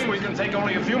birthday Growing, present. we can take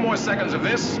only a few more seconds of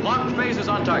this. Locked phases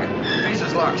on target.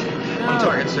 Phases locked. No. On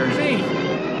target, sir. See?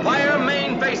 Fire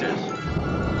main phases.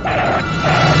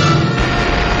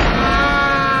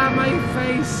 Ah, my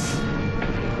face.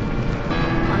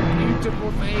 My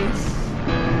beautiful face.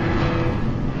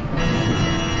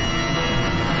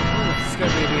 Oh, this is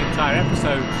going to be the entire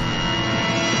episode.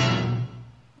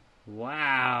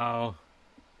 Wow.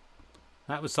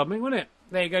 That was something, wasn't it?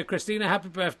 There you go, Christina. Happy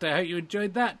birthday. I hope you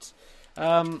enjoyed that.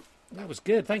 That was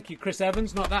good. Thank you, Chris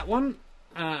Evans. Not that one.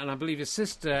 And I believe his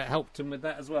sister helped him with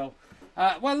that as well.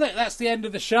 Well, look, that's the end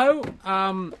of the show.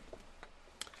 But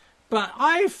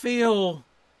I feel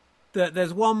that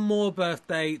there's one more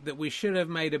birthday that we should have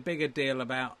made a bigger deal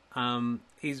about.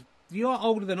 You're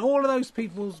older than all of those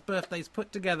people's birthdays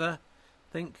put together.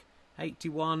 I think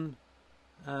 81,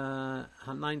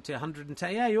 90,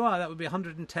 110. Yeah, you are. That would be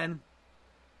 110.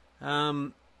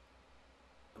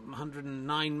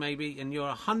 109 maybe. And you're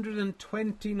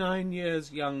 129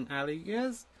 years young, Ali.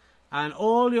 Yes? And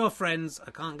all your friends,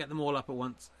 I can't get them all up at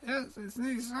once. Yes, it's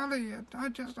me, Sally.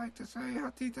 I'd just like to say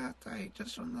happy birthday,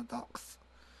 just from the docks.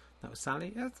 That was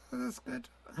Sally. Yes, that's good.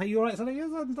 Hey, you alright, Sally?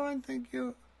 Yes, I'm fine, thank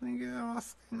you. Thank you for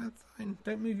asking, that's fine.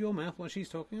 Don't move your mouth while she's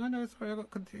talking. I know, sorry, I got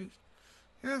confused.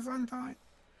 Yes, I'm fine.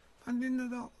 I'm in the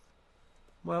dock.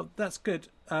 Well, that's good.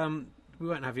 We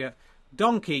won't have you.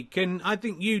 Donkey, I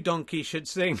think you, Donkey, should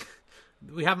sing.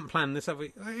 We haven't planned this, have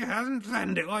we? Well, you haven't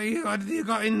planned it. What have you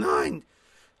got in mind?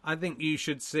 I think you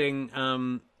should sing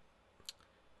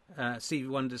Stevie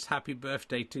Wonder's Happy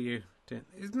Birthday to You.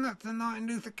 Isn't that the Martin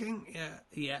Luther King?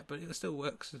 Yeah, but it still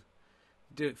works.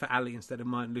 Do it for Ali instead of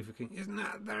Martin Luther King. Isn't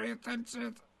that very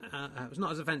offensive? It's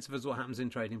not as offensive as what happens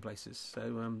in trading places.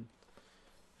 So,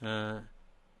 I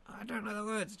don't know the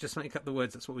words. just make up the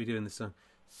words. That's what we do in this song.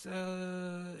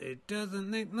 So, it doesn't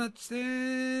make much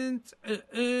sense. That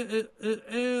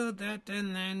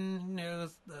and then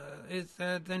knows it's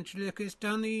a ventriloquist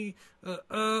dummy.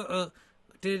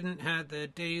 Didn't have the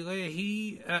day where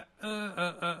he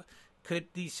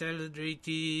could be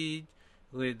celebrated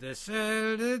with a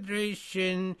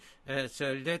celebration.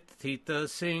 So let Tito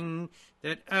sing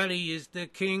that Ali is the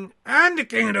king and the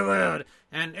king of the world.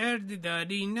 And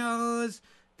everybody knows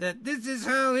that this is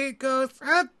how it goes.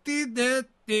 Happy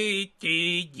birthday to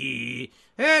you.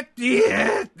 Happy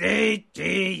birthday to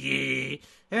you.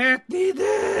 Happy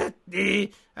birthday.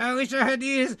 I wish I had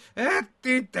ears.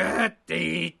 Happy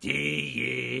birthday to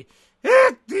you.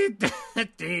 Happy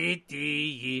birthday to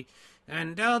you.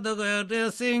 And all the world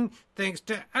will sing thanks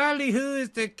to Ali, who is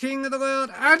the king of the world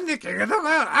and the king of the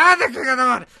world and the king of the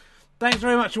world. Thanks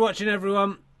very much for watching,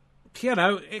 everyone. You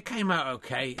know, it came out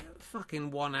okay.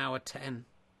 Fucking 1 hour 10.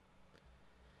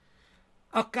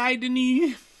 Okay,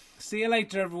 Denis. See you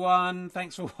later, everyone.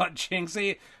 Thanks for watching.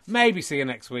 Maybe see you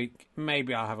next week.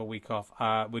 Maybe I'll have a week off.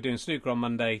 We're doing snooker on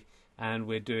Monday, and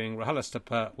we're doing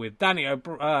RHLSTP with Danny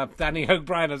O'Brien. I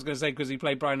was going to say because he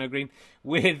played Brian O'Green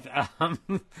with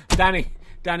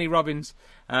Danny Robbins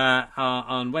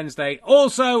on Wednesday.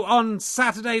 Also on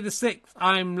Saturday the 6th,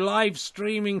 I'm live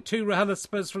streaming 2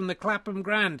 RHLSTPs from the Clapham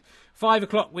Grand. 5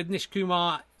 o'clock with Nish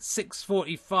Kumar,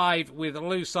 6:45 with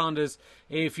Lou Sanders.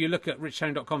 If you look at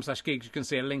richherring.com/gigs, you can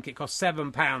see a link. It costs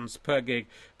 £7 per gig.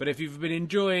 But if you've been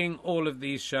enjoying all of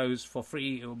these shows for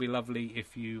free, it will be lovely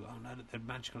if you... Oh no, the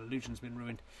Magical Illusion's been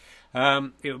ruined.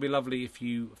 It would be lovely if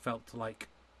you felt like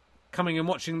coming and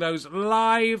watching those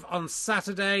live on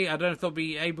Saturday. I don't know if they'll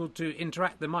be able to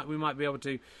interact. We might be able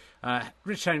to.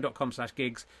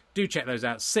 richherring.com/gigs. Do check those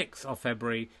out. 6th of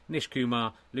February, Nish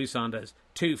Kumar, Lou Sanders,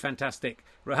 2 fantastic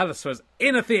RHLSTPs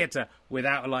in a theatre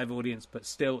without a live audience, but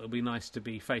still it'll be nice to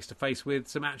be face to face with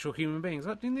some actual human beings.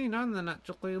 What do you mean? I'm the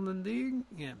natural human being.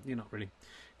 Yeah, you're not really.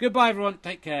 Goodbye, everyone.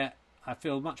 Take care. I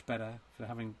feel much better for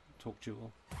having talked to you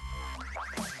all.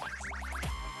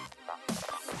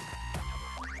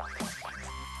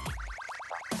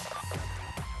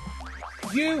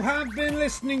 You have been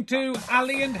listening to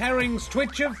Ali and Herring's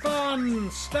Twitch of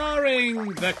Fun,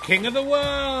 starring the King of the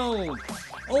World.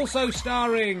 Also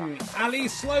starring Ali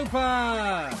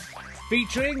Sloper.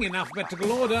 Featuring, in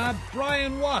alphabetical order,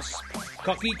 Brian Wasp,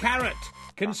 Cocky Carrot,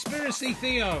 Conspiracy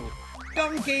Theo,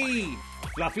 Donkey,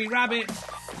 Fluffy Rabbit,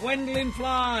 Gwendolyn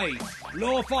Fly,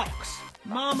 Law Fox,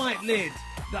 Marmite Lid,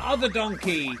 The Other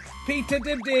Donkey, Peter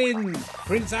Dibdin,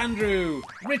 Prince Andrew,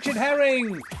 Richard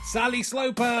Herring, Sally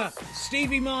Sloper,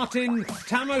 Stevie Martin,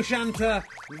 Tam O'Shanter,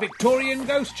 Victorian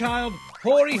Ghost Child,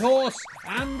 Hoary Horse,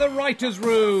 and The Writer's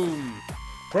Room.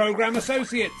 Programme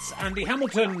Associates: Andy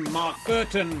Hamilton, Mark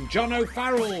Burton, John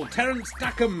O'Farrell, Terence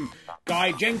Dackham,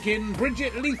 Guy Jenkin,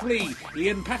 Bridget Leithley,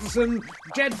 Ian Patterson,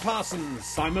 Jed Parsons,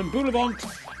 Simon Boulevant,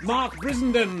 Mark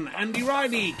Brissenden, Andy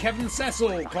Riley, Kevin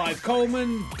Cecil, Clive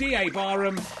Coleman, D.A.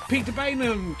 Barham, Peter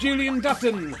Bainham, Julian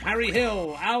Dutton, Harry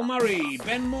Hill, Al Murray,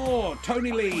 Ben Moore,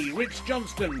 Tony Lee, Rich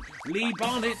Johnston, Lee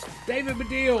Barnett, David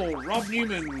Baddiel, Rob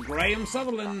Newman, Graham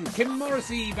Sutherland, Kim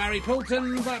Morrissey, Barry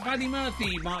Pilton, Paddy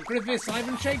Murphy, Mark Griffiths,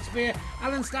 Ivan Shakespeare,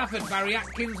 Alan Stafford, Barry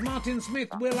Atkins, Martin Smith,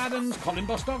 Will Adams, Colin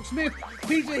Bostock-Smith,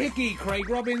 Peter Hickey, Craig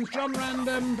Robbins, John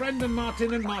Random, Brendan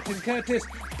Martin and Martin Curtis,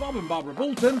 Bob and Barbara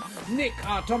Bolton, Nick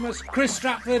R. Thomas, Chris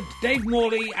Stratford, Dave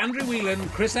Morley, Andrew Whelan,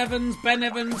 Chris Evans, Ben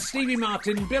Evans, Stevie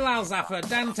Martin, Bill Alzaffer,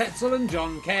 Dan Tetzel and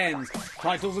John Cairns.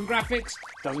 Titles and graphics: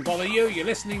 doesn't bother you, you're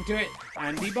listening to it,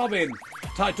 Andy Bobbin.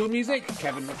 Title music: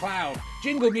 Kevin MacLeod.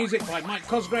 Jingle music by Mike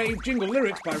Cosgrave. Jingle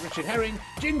lyrics by Richard Herring.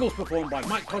 Jingles performed by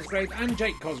Mike Cosgrave and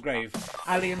Jake Cosgrave.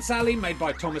 Ali and Sally made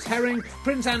by Thomas Herring.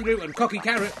 Prince Andrew and Cocky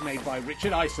Carrot made by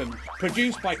Richard Ison.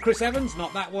 Produced by Chris Evans,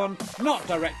 not that one. Not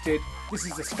directed. This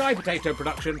is a Sky Potato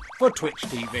production for Twitch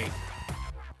TV.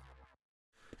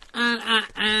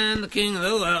 And the king of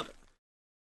the world.